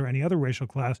 Orientals, or any other racial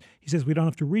class. He says we don't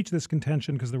have to reach this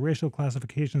contention because the racial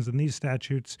classifications in these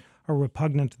statutes are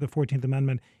repugnant to the 14th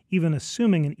Amendment, even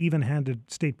assuming an even-handed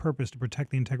state purpose to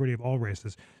protect the integrity of all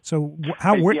races. So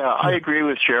I agree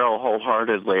with Cheryl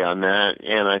wholeheartedly on that,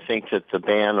 and I think that the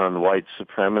ban on white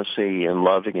supremacy in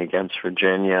Loving against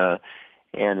Virginia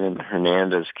and in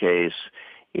Hernandez's case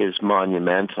is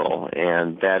monumental,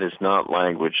 and that is not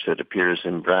language that appears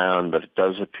in Brown, but it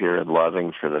does appear in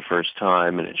Loving for the first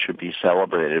time, and it should be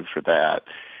celebrated for that.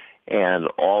 And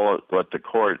all of what the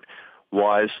court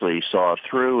wisely saw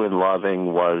through in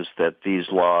Loving was that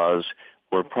these laws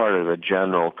were part of a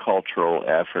general cultural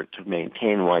effort to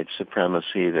maintain white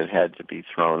supremacy that had to be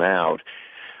thrown out.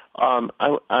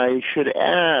 I should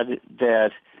add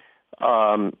that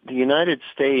the United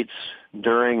States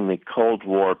during the Cold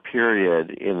War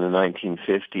period in the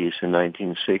 1950s and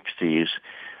 1960s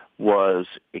was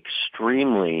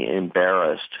extremely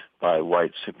embarrassed by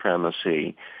white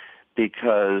supremacy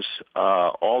because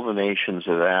all the nations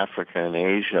of Africa and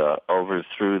Asia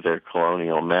overthrew their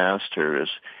colonial masters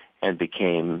and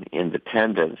became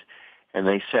independent, and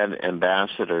they sent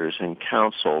ambassadors and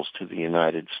consuls to the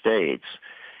United States.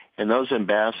 And those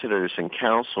ambassadors and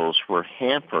consuls were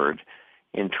hampered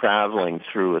in traveling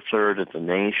through a third of the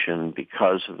nation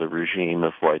because of the regime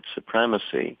of white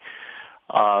supremacy.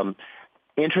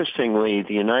 Interestingly,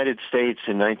 the United States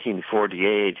in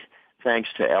 1948, thanks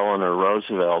to Eleanor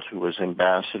Roosevelt, who was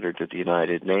ambassador to the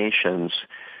United Nations,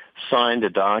 signed a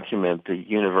document, the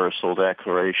Universal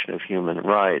Declaration of Human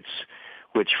Rights,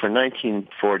 which for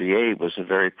 1948 was a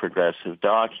very progressive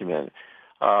document.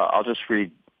 I'll just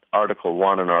read Article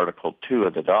 1 and Article 2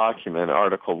 of the document.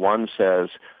 Article 1 says,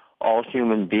 all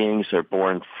human beings are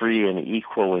born free and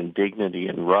equal in dignity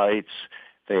and rights.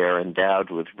 They are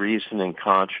endowed with reason and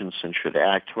conscience and should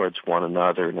act towards one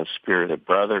another in a spirit of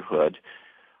brotherhood.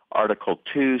 Article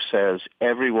 2 says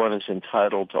everyone is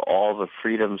entitled to all the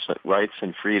freedoms, rights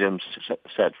and freedoms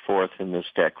set forth in this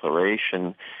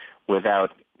declaration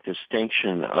without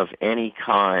distinction of any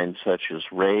kind, such as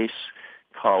race,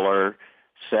 color,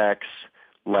 sex,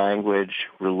 language,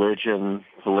 religion,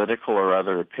 political or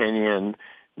other opinion,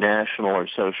 national or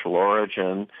social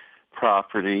origin,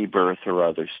 property, birth, or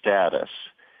other status.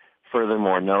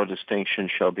 Furthermore, no distinction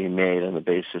shall be made on the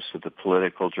basis of the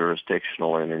political, jurisdictional,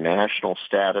 or international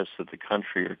status of the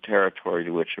country or territory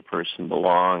to which a person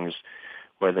belongs,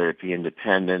 whether it be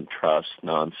independent, trust,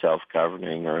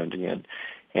 non-self-governing, or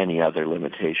any other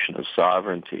limitation of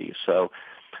sovereignty. So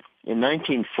in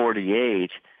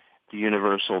 1948, the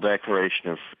Universal Declaration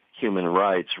of Human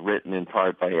Rights, written in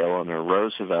part by Eleanor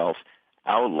Roosevelt,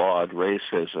 outlawed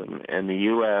racism, and the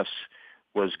U.S.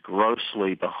 was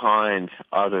grossly behind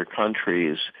other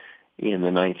countries in the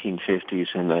 1950s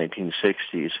and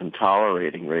 1960s in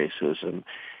tolerating racism.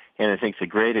 And I think the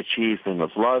great achievement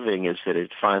of Loving is that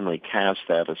it finally cast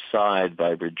that aside by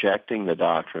rejecting the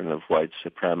doctrine of white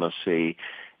supremacy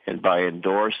and by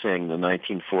endorsing the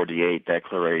 1948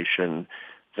 declaration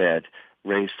that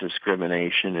race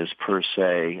discrimination is per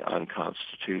se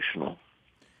unconstitutional.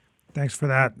 Thanks for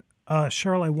that.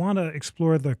 Cheryl, I want to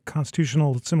explore the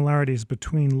constitutional similarities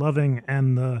between Loving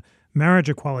and the marriage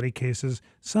equality cases.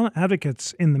 Some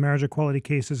advocates in the marriage equality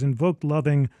cases invoked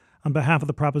Loving on behalf of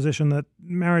the proposition that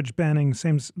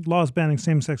laws banning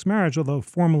same-sex marriage, although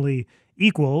formally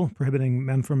equal, prohibiting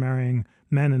men from marrying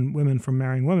men and women from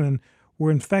marrying women, were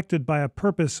infected by a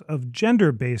purpose of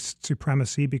gender-based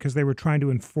supremacy because they were trying to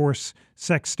enforce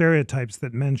sex stereotypes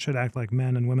that men should act like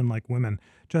men and women like women.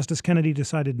 Justice Kennedy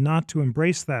decided not to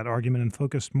embrace that argument and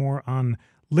focused more on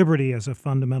liberty as a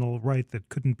fundamental right that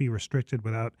couldn't be restricted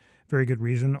without very good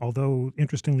reason, although,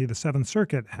 interestingly, the Seventh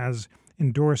Circuit has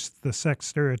endorsed the sex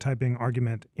stereotyping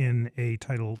argument in a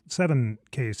Title VII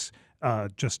case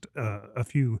just a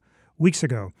few weeks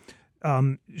ago.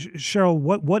 Cheryl,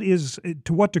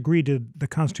 to what degree did the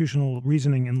constitutional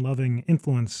reasoning in Loving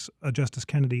influence Justice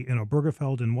Kennedy in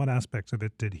Obergefell, and what aspects of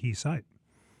it did he cite?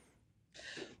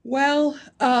 Well,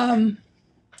 my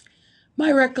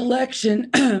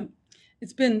recollection,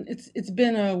 it's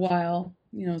been a while,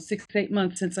 6-8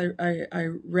 months since I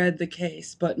read the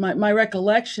case, but my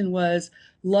recollection was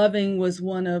Loving was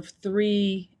one of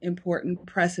 3 important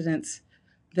precedents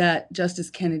that Justice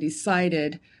Kennedy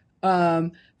cited.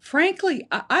 Frankly,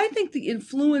 I think the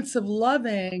influence of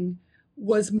Loving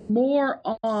was more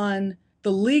on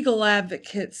the legal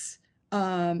advocates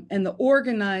and the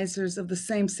organizers of the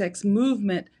same-sex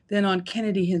movement than on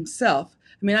Kennedy himself.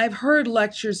 I mean, I've heard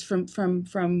lectures from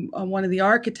one of the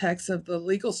architects of the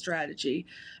legal strategy,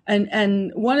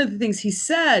 and one of the things he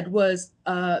said was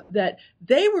that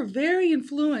they were very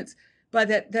influenced by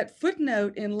that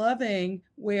footnote in Loving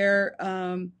where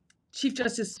Chief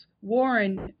Justice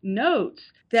Warren notes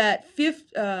that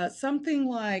something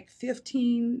like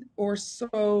 15 or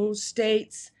so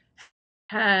states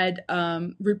had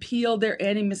repealed their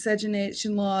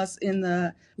anti-miscegenation laws in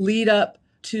the lead up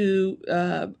to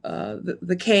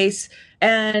the case.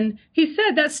 And he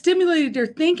said that stimulated their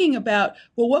thinking about,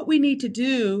 well, what we need to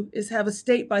do is have a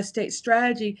state-by-state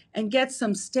strategy and get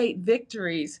some state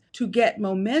victories to get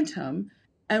momentum.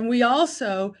 And we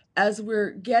also, as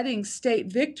we're getting state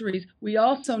victories, we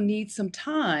also need some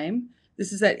time.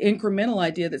 This is that incremental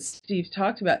idea that Steve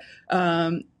talked about.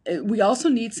 We also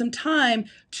need some time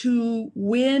to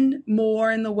win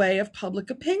more in the way of public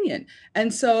opinion.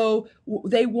 And so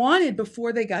they wanted,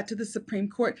 before they got to the Supreme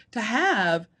Court, to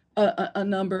have a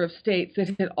number of states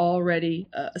that had already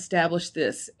established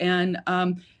this. And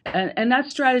that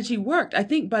strategy worked. I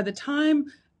think by the time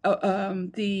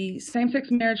the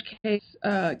same-sex marriage case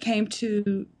came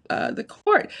to the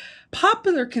court,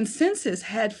 popular consensus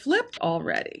had flipped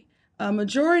already. A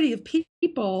majority of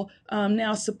people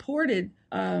now supported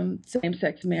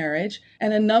same-sex marriage,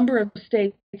 and a number of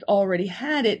states already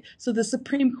had it, so the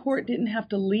Supreme Court didn't have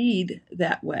to lead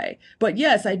that way. But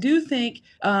yes, I do think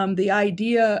the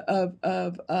idea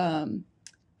of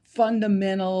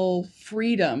fundamental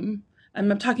freedom,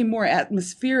 I'm talking more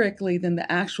atmospherically than the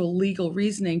actual legal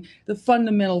reasoning, the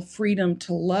fundamental freedom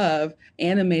to love,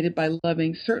 animated by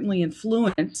loving, certainly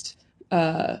influenced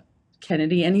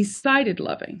Kennedy, and he cited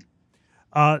loving.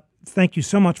 Thank you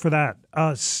so much for that.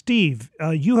 Steve,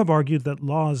 you have argued that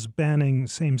laws banning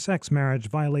same-sex marriage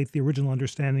violate the original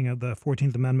understanding of the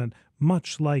 14th Amendment,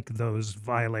 much like those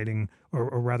violating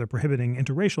or rather prohibiting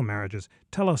interracial marriages.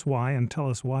 Tell us why, and tell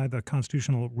us why the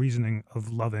constitutional reasoning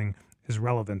of loving is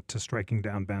relevant to striking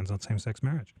down bans on same-sex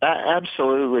marriage.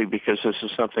 Absolutely, because this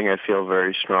is something I feel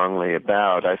very strongly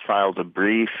about. I filed a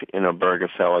brief in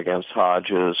Obergefell against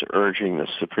Hodges urging the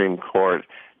Supreme Court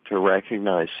to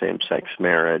recognize same-sex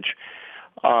marriage.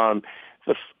 I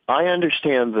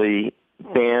understand the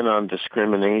ban on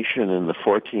discrimination in the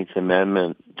 14th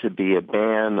Amendment to be a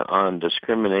ban on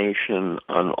discrimination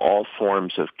on all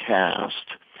forms of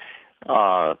caste.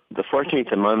 The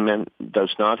 14th Amendment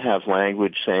does not have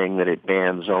language saying that it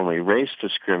bans only race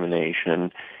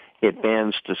discrimination. It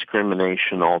bans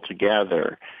discrimination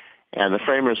altogether. And the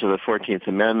framers of the 14th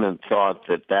Amendment thought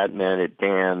that that meant it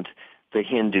banned the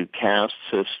Hindu caste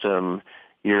system,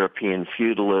 European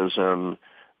feudalism,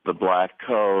 the black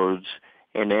codes,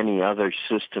 and any other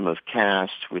system of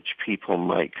caste which people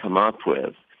might come up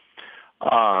with.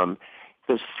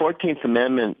 The 14th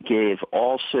Amendment gave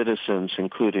all citizens,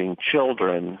 including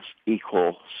children,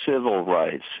 equal civil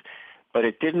rights, but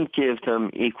it didn't give them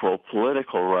equal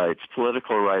political rights.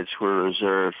 Political rights were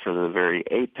reserved for the very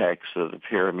apex of the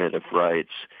pyramid of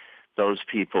rights, those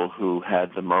people who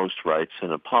had the most rights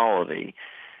in a polity.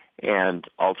 And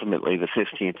ultimately, the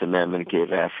 15th Amendment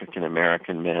gave African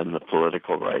American men the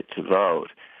political right to vote.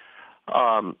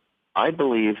 I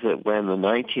believe that when the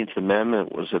 19th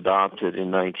Amendment was adopted in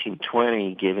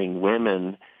 1920, giving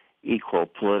women equal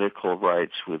political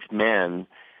rights with men,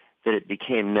 that it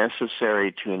became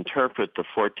necessary to interpret the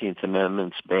 14th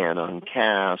Amendment's ban on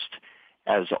caste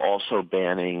as also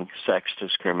banning sex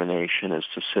discrimination as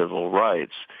to civil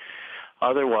rights.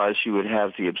 Otherwise, you would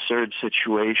have the absurd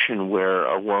situation where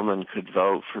a woman could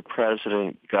vote for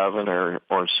president, governor,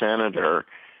 or senator,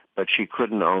 but she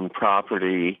couldn't own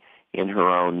property in her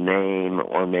own name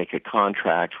or make a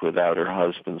contract without her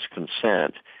husband's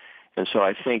consent. And so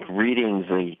I think reading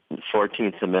the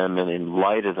 14th Amendment in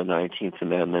light of the 19th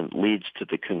Amendment leads to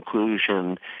the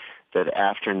conclusion that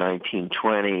after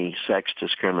 1920, sex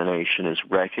discrimination is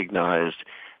recognized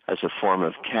as a form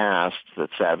of caste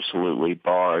that's absolutely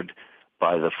barred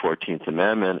by the 14th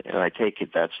Amendment. And I take it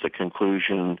that's the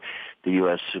conclusion the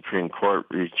U.S. Supreme Court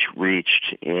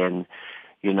reached in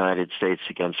United States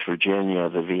against Virginia,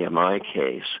 the VMI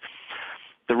case.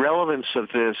 The relevance of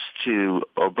this to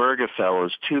Obergefell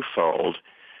is twofold.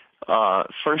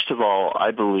 First of all,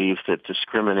 I believe that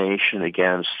discrimination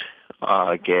against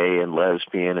gay and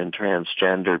lesbian and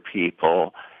transgender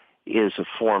people is a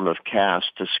form of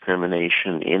caste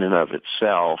discrimination in and of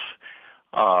itself,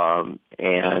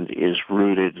 and is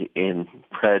rooted in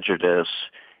prejudice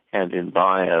and in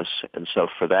bias. And so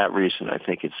for that reason, I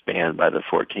think it's banned by the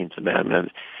 14th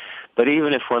Amendment. But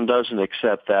even if one doesn't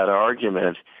accept that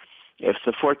argument, if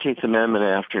the 14th Amendment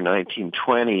after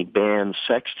 1920 bans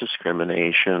sex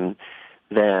discrimination,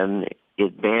 then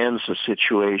it bans a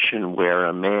situation where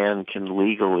a man can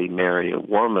legally marry a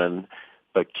woman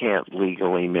but can't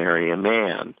legally marry a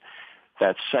man.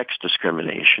 That's sex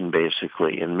discrimination,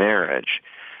 basically, in marriage.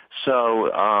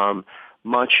 So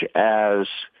much as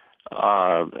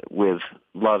with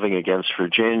Loving against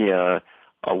Virginia,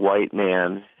 a white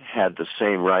man had the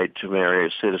same right to marry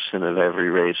a citizen of every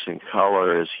race and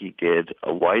color as he did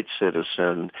a white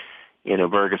citizen. In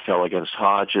Obergefell against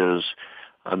Hodges,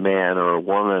 a man or a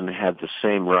woman had the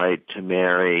same right to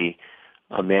marry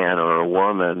a man or a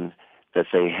woman that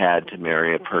they had to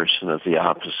marry a person of the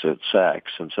opposite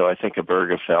sex. And so I think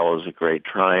Obergefell is a great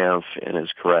triumph and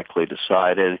is correctly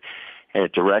decided, and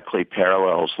it directly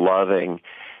parallels Loving.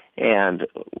 And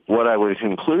what I would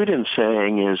conclude in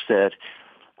saying is that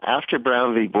after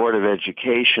Brown v. Board of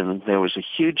Education, there was a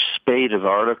huge spate of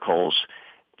articles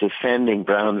defending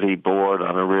Brown v. Board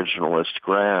on originalist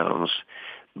grounds,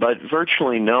 but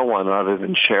virtually no one other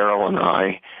than Cheryl and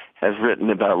I has written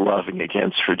about Loving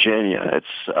against Virginia.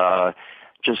 It's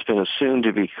just been assumed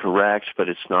to be correct, but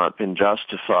it's not been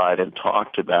justified and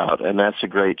talked about, and that's a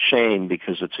great shame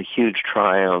because it's a huge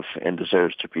triumph and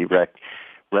deserves to be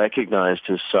recognized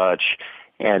as such.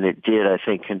 And it did, I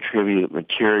think, contribute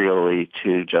materially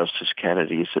to Justice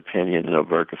Kennedy's opinion in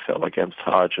Obergefell against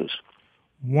Hodges.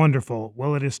 Wonderful.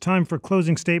 Well, it is time for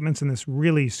closing statements in this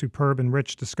really superb and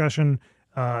rich discussion.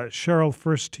 Cheryl,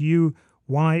 first to you.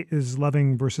 Why is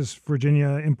Loving versus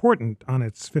Virginia important on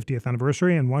its 50th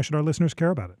anniversary, and why should our listeners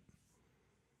care about it?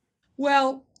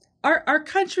 Well, our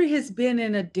country has been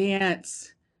in a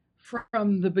dance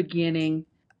from the beginning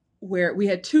where we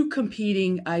had two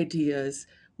competing ideas.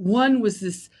 One was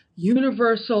this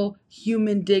universal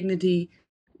human dignity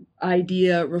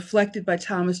idea reflected by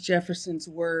Thomas Jefferson's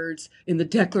words in the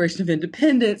Declaration of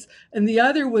Independence, and the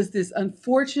other was this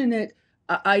unfortunate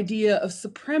idea of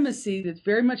supremacy that's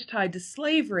very much tied to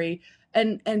slavery,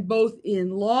 and both in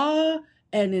law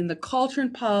and in the culture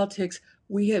and politics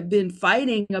we have been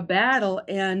fighting a battle,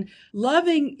 and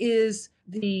Loving is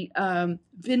the end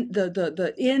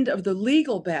of the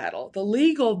legal battle, the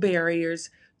legal barriers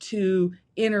to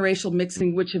interracial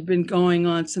mixing, which have been going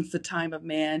on since the time of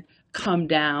man, come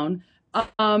down.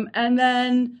 And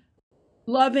then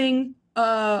Loving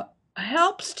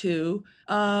helps to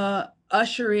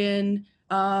usher in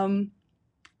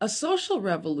a social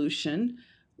revolution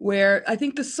where I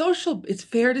think it's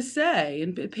fair to say,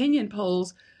 in opinion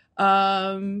polls,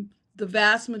 the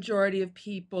vast majority of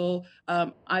people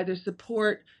either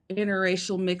support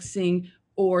interracial mixing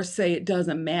or say it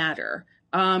doesn't matter.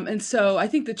 And so I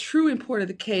think the true import of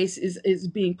the case is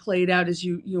being played out as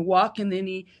you walk in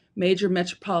any major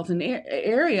metropolitan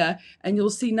area, and you'll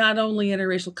see not only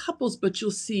interracial couples, but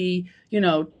you'll see,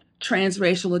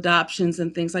 transracial adoptions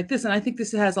and things like this. And I think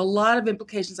this has a lot of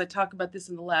implications. I talk about this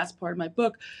in the last part of my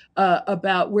book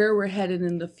about where we're headed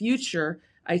in the future.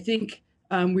 I think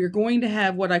we're going to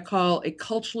have what I call a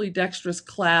culturally dexterous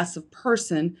class of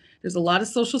person. There's a lot of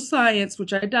social science,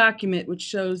 which I document, which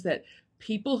shows that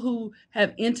people who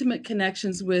have intimate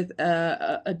connections with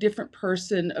a different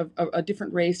person of a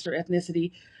different race or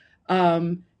ethnicity,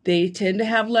 they tend to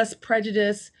have less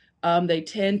prejudice. They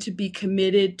tend to be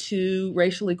committed to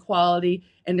racial equality,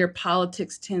 and their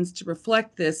politics tends to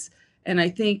reflect this. And I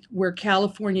think where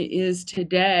California is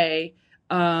today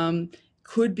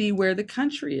could be where the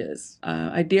country is.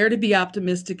 I dare to be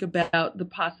optimistic about the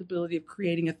possibility of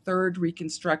creating a third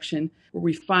Reconstruction where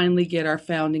we finally get our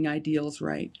founding ideals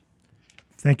right.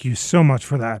 Thank you so much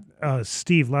for that.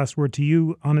 Steve, last word to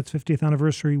you on its 50th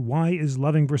anniversary. Why is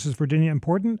Loving versus Virginia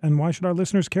important, and why should our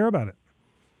listeners care about it?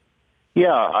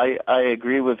 Yeah, I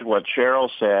agree with what Cheryl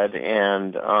said,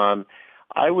 and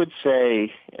I would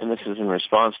say, and this is in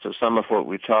response to some of what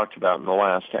we talked about in the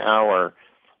last hour,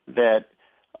 that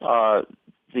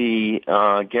the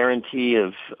guarantee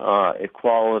of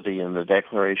equality in the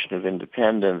Declaration of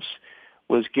Independence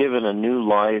was given a new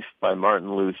life by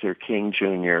Martin Luther King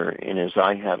Jr. in his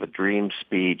I Have a Dream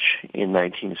speech in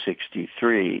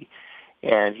 1963.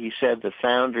 And he said the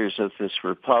founders of this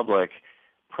republic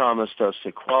promised us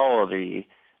equality,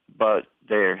 but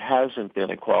there hasn't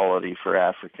been equality for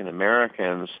African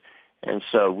Americans. And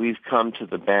so we've come to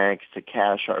the bank to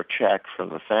cash our check from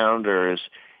the founders,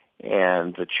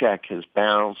 and the check has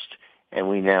bounced, and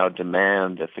we now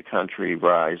demand that the country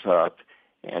rise up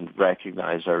and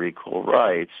recognize our equal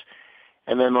rights.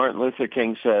 And then Martin Luther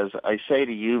King says, I say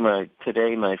to you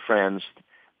today, my friends,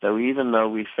 even though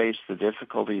we face the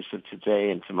difficulties of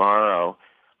today and tomorrow,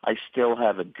 I still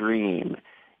have a dream.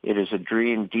 It is a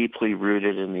dream deeply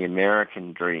rooted in the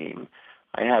American dream.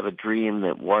 I have a dream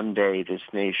that one day this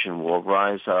nation will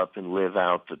rise up and live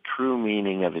out the true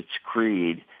meaning of its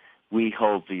creed. We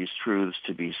hold these truths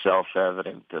to be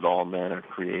self-evident, that all men are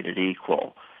created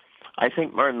equal. I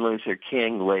think Martin Luther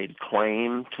King laid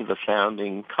claim to the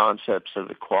founding concepts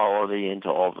of equality and to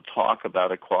all the talk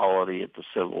about equality at the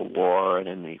Civil War and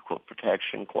in the Equal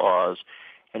Protection Clause,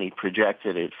 and he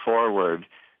projected it forward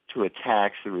to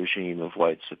attack the regime of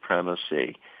white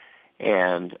supremacy.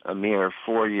 And a mere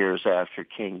 4 years after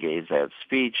King gave that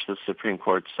speech, the Supreme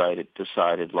Court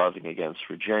decided Loving against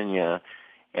Virginia,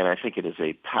 and I think it is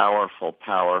a powerful,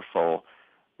 powerful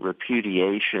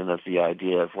repudiation of the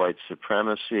idea of white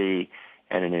supremacy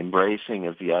and an embracing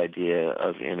of the idea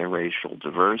of interracial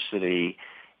diversity,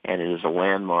 and it is a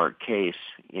landmark case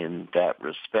in that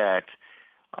respect.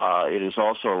 It is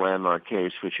also a landmark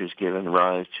case which has given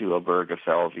rise to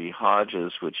Obergefell v.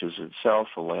 Hodges, which is itself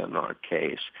a landmark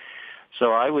case.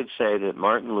 So I would say that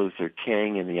Martin Luther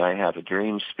King in the I Have a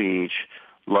Dream speech,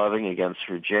 Loving against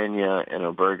Virginia, and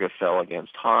Obergefell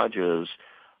against Hodges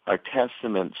are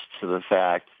testaments to the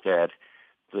fact that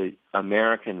the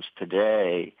Americans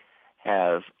today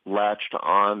have latched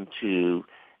on to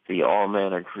the all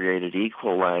men are created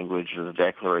equal language of the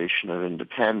Declaration of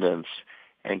Independence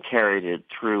and carried it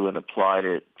through and applied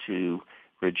it to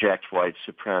reject white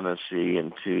supremacy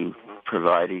and to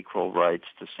provide equal rights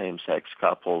to same-sex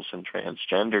couples and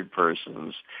transgendered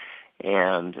persons.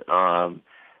 and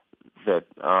that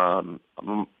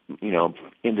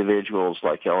individuals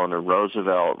like Eleanor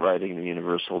Roosevelt writing the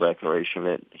Universal Declaration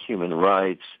of Human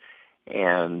Rights,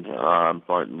 and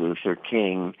Martin Luther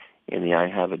King in the I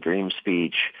Have a Dream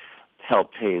speech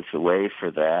helped pave the way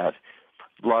for that.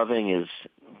 Loving is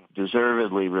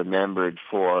deservedly remembered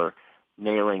for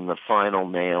nailing the final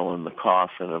nail in the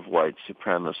coffin of white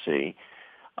supremacy.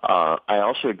 I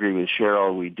also agree with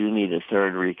Cheryl, we do need a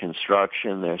third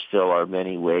Reconstruction. There still are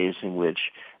many ways in which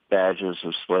badges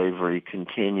of slavery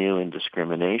continue and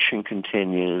discrimination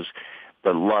continues,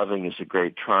 but loving is a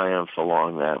great triumph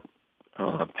along that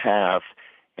path,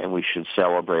 and we should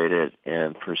celebrate it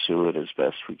and pursue it as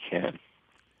best we can.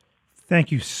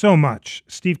 Thank you so much,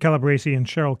 Steve Calabresi and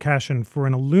Cheryl Cashin, for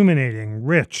an illuminating,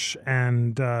 rich,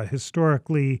 and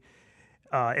historically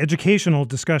educational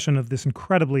discussion of this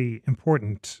incredibly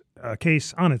important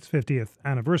case on its 50th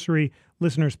anniversary.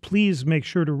 Listeners, please make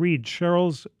sure to read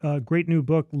Cheryl's great new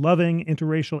book, Loving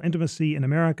Interracial Intimacy in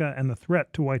America and the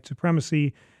Threat to White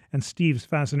Supremacy, and Steve's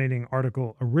fascinating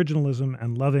article, Originalism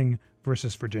and Loving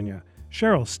versus Virginia.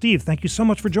 Cheryl, Steve, thank you so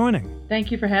much for joining.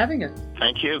 Thank you for having us.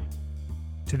 Thank you.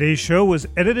 Today's show was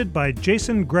edited by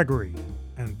Jason Gregory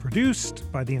and produced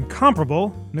by the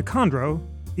incomparable Nicandro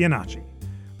Iannacci.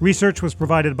 Research was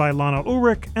provided by Lana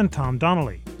Ulrich and Tom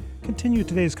Donnelly. Continue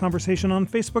today's conversation on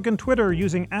Facebook and Twitter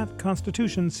using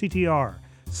 @ConstitutionCTR.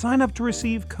 Sign up to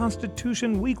receive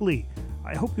Constitution Weekly.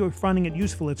 I hope you're finding it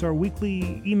useful. It's our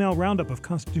weekly email roundup of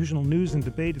constitutional news and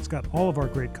debate. It's got all of our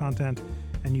great content,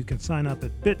 and you can sign up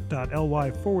at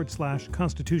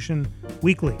bit.ly/Constitution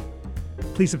Weekly.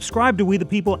 Please subscribe to We the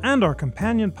People and our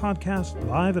companion podcast,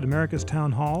 Live at America's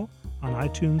Town Hall, on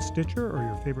iTunes, Stitcher, or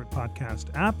your favorite podcast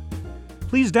app.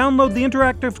 Please download the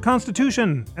Interactive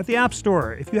Constitution at the App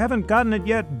Store. If you haven't gotten it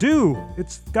yet, do.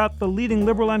 It's got the leading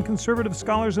liberal and conservative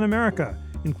scholars in America,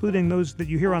 including those that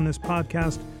you hear on this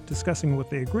podcast, discussing what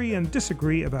they agree and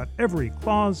disagree about every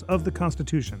clause of the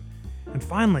Constitution. And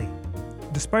finally,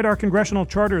 despite our congressional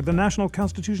charter, the National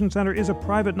Constitution Center is a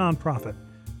private nonprofit.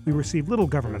 We receive little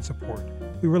government support.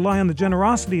 We rely on the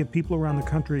generosity of people around the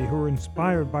country who are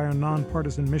inspired by our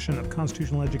nonpartisan mission of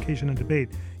constitutional education and debate.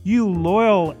 You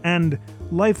loyal and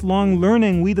lifelong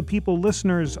learning We the People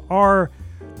listeners are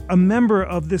a member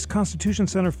of this Constitution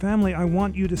Center family. I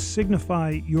want you to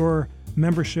signify your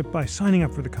membership by signing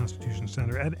up for the Constitution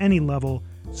Center at any level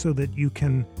so that you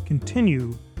can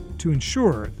continue to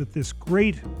ensure that this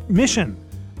great mission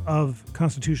of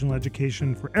constitutional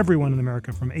education for everyone in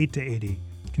America from 8 to 80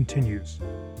 continues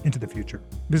into the future.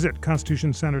 Visit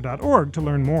constitutioncenter.org to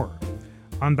learn more.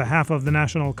 On behalf of the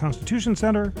National Constitution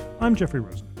Center, I'm Jeffrey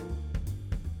Rosen.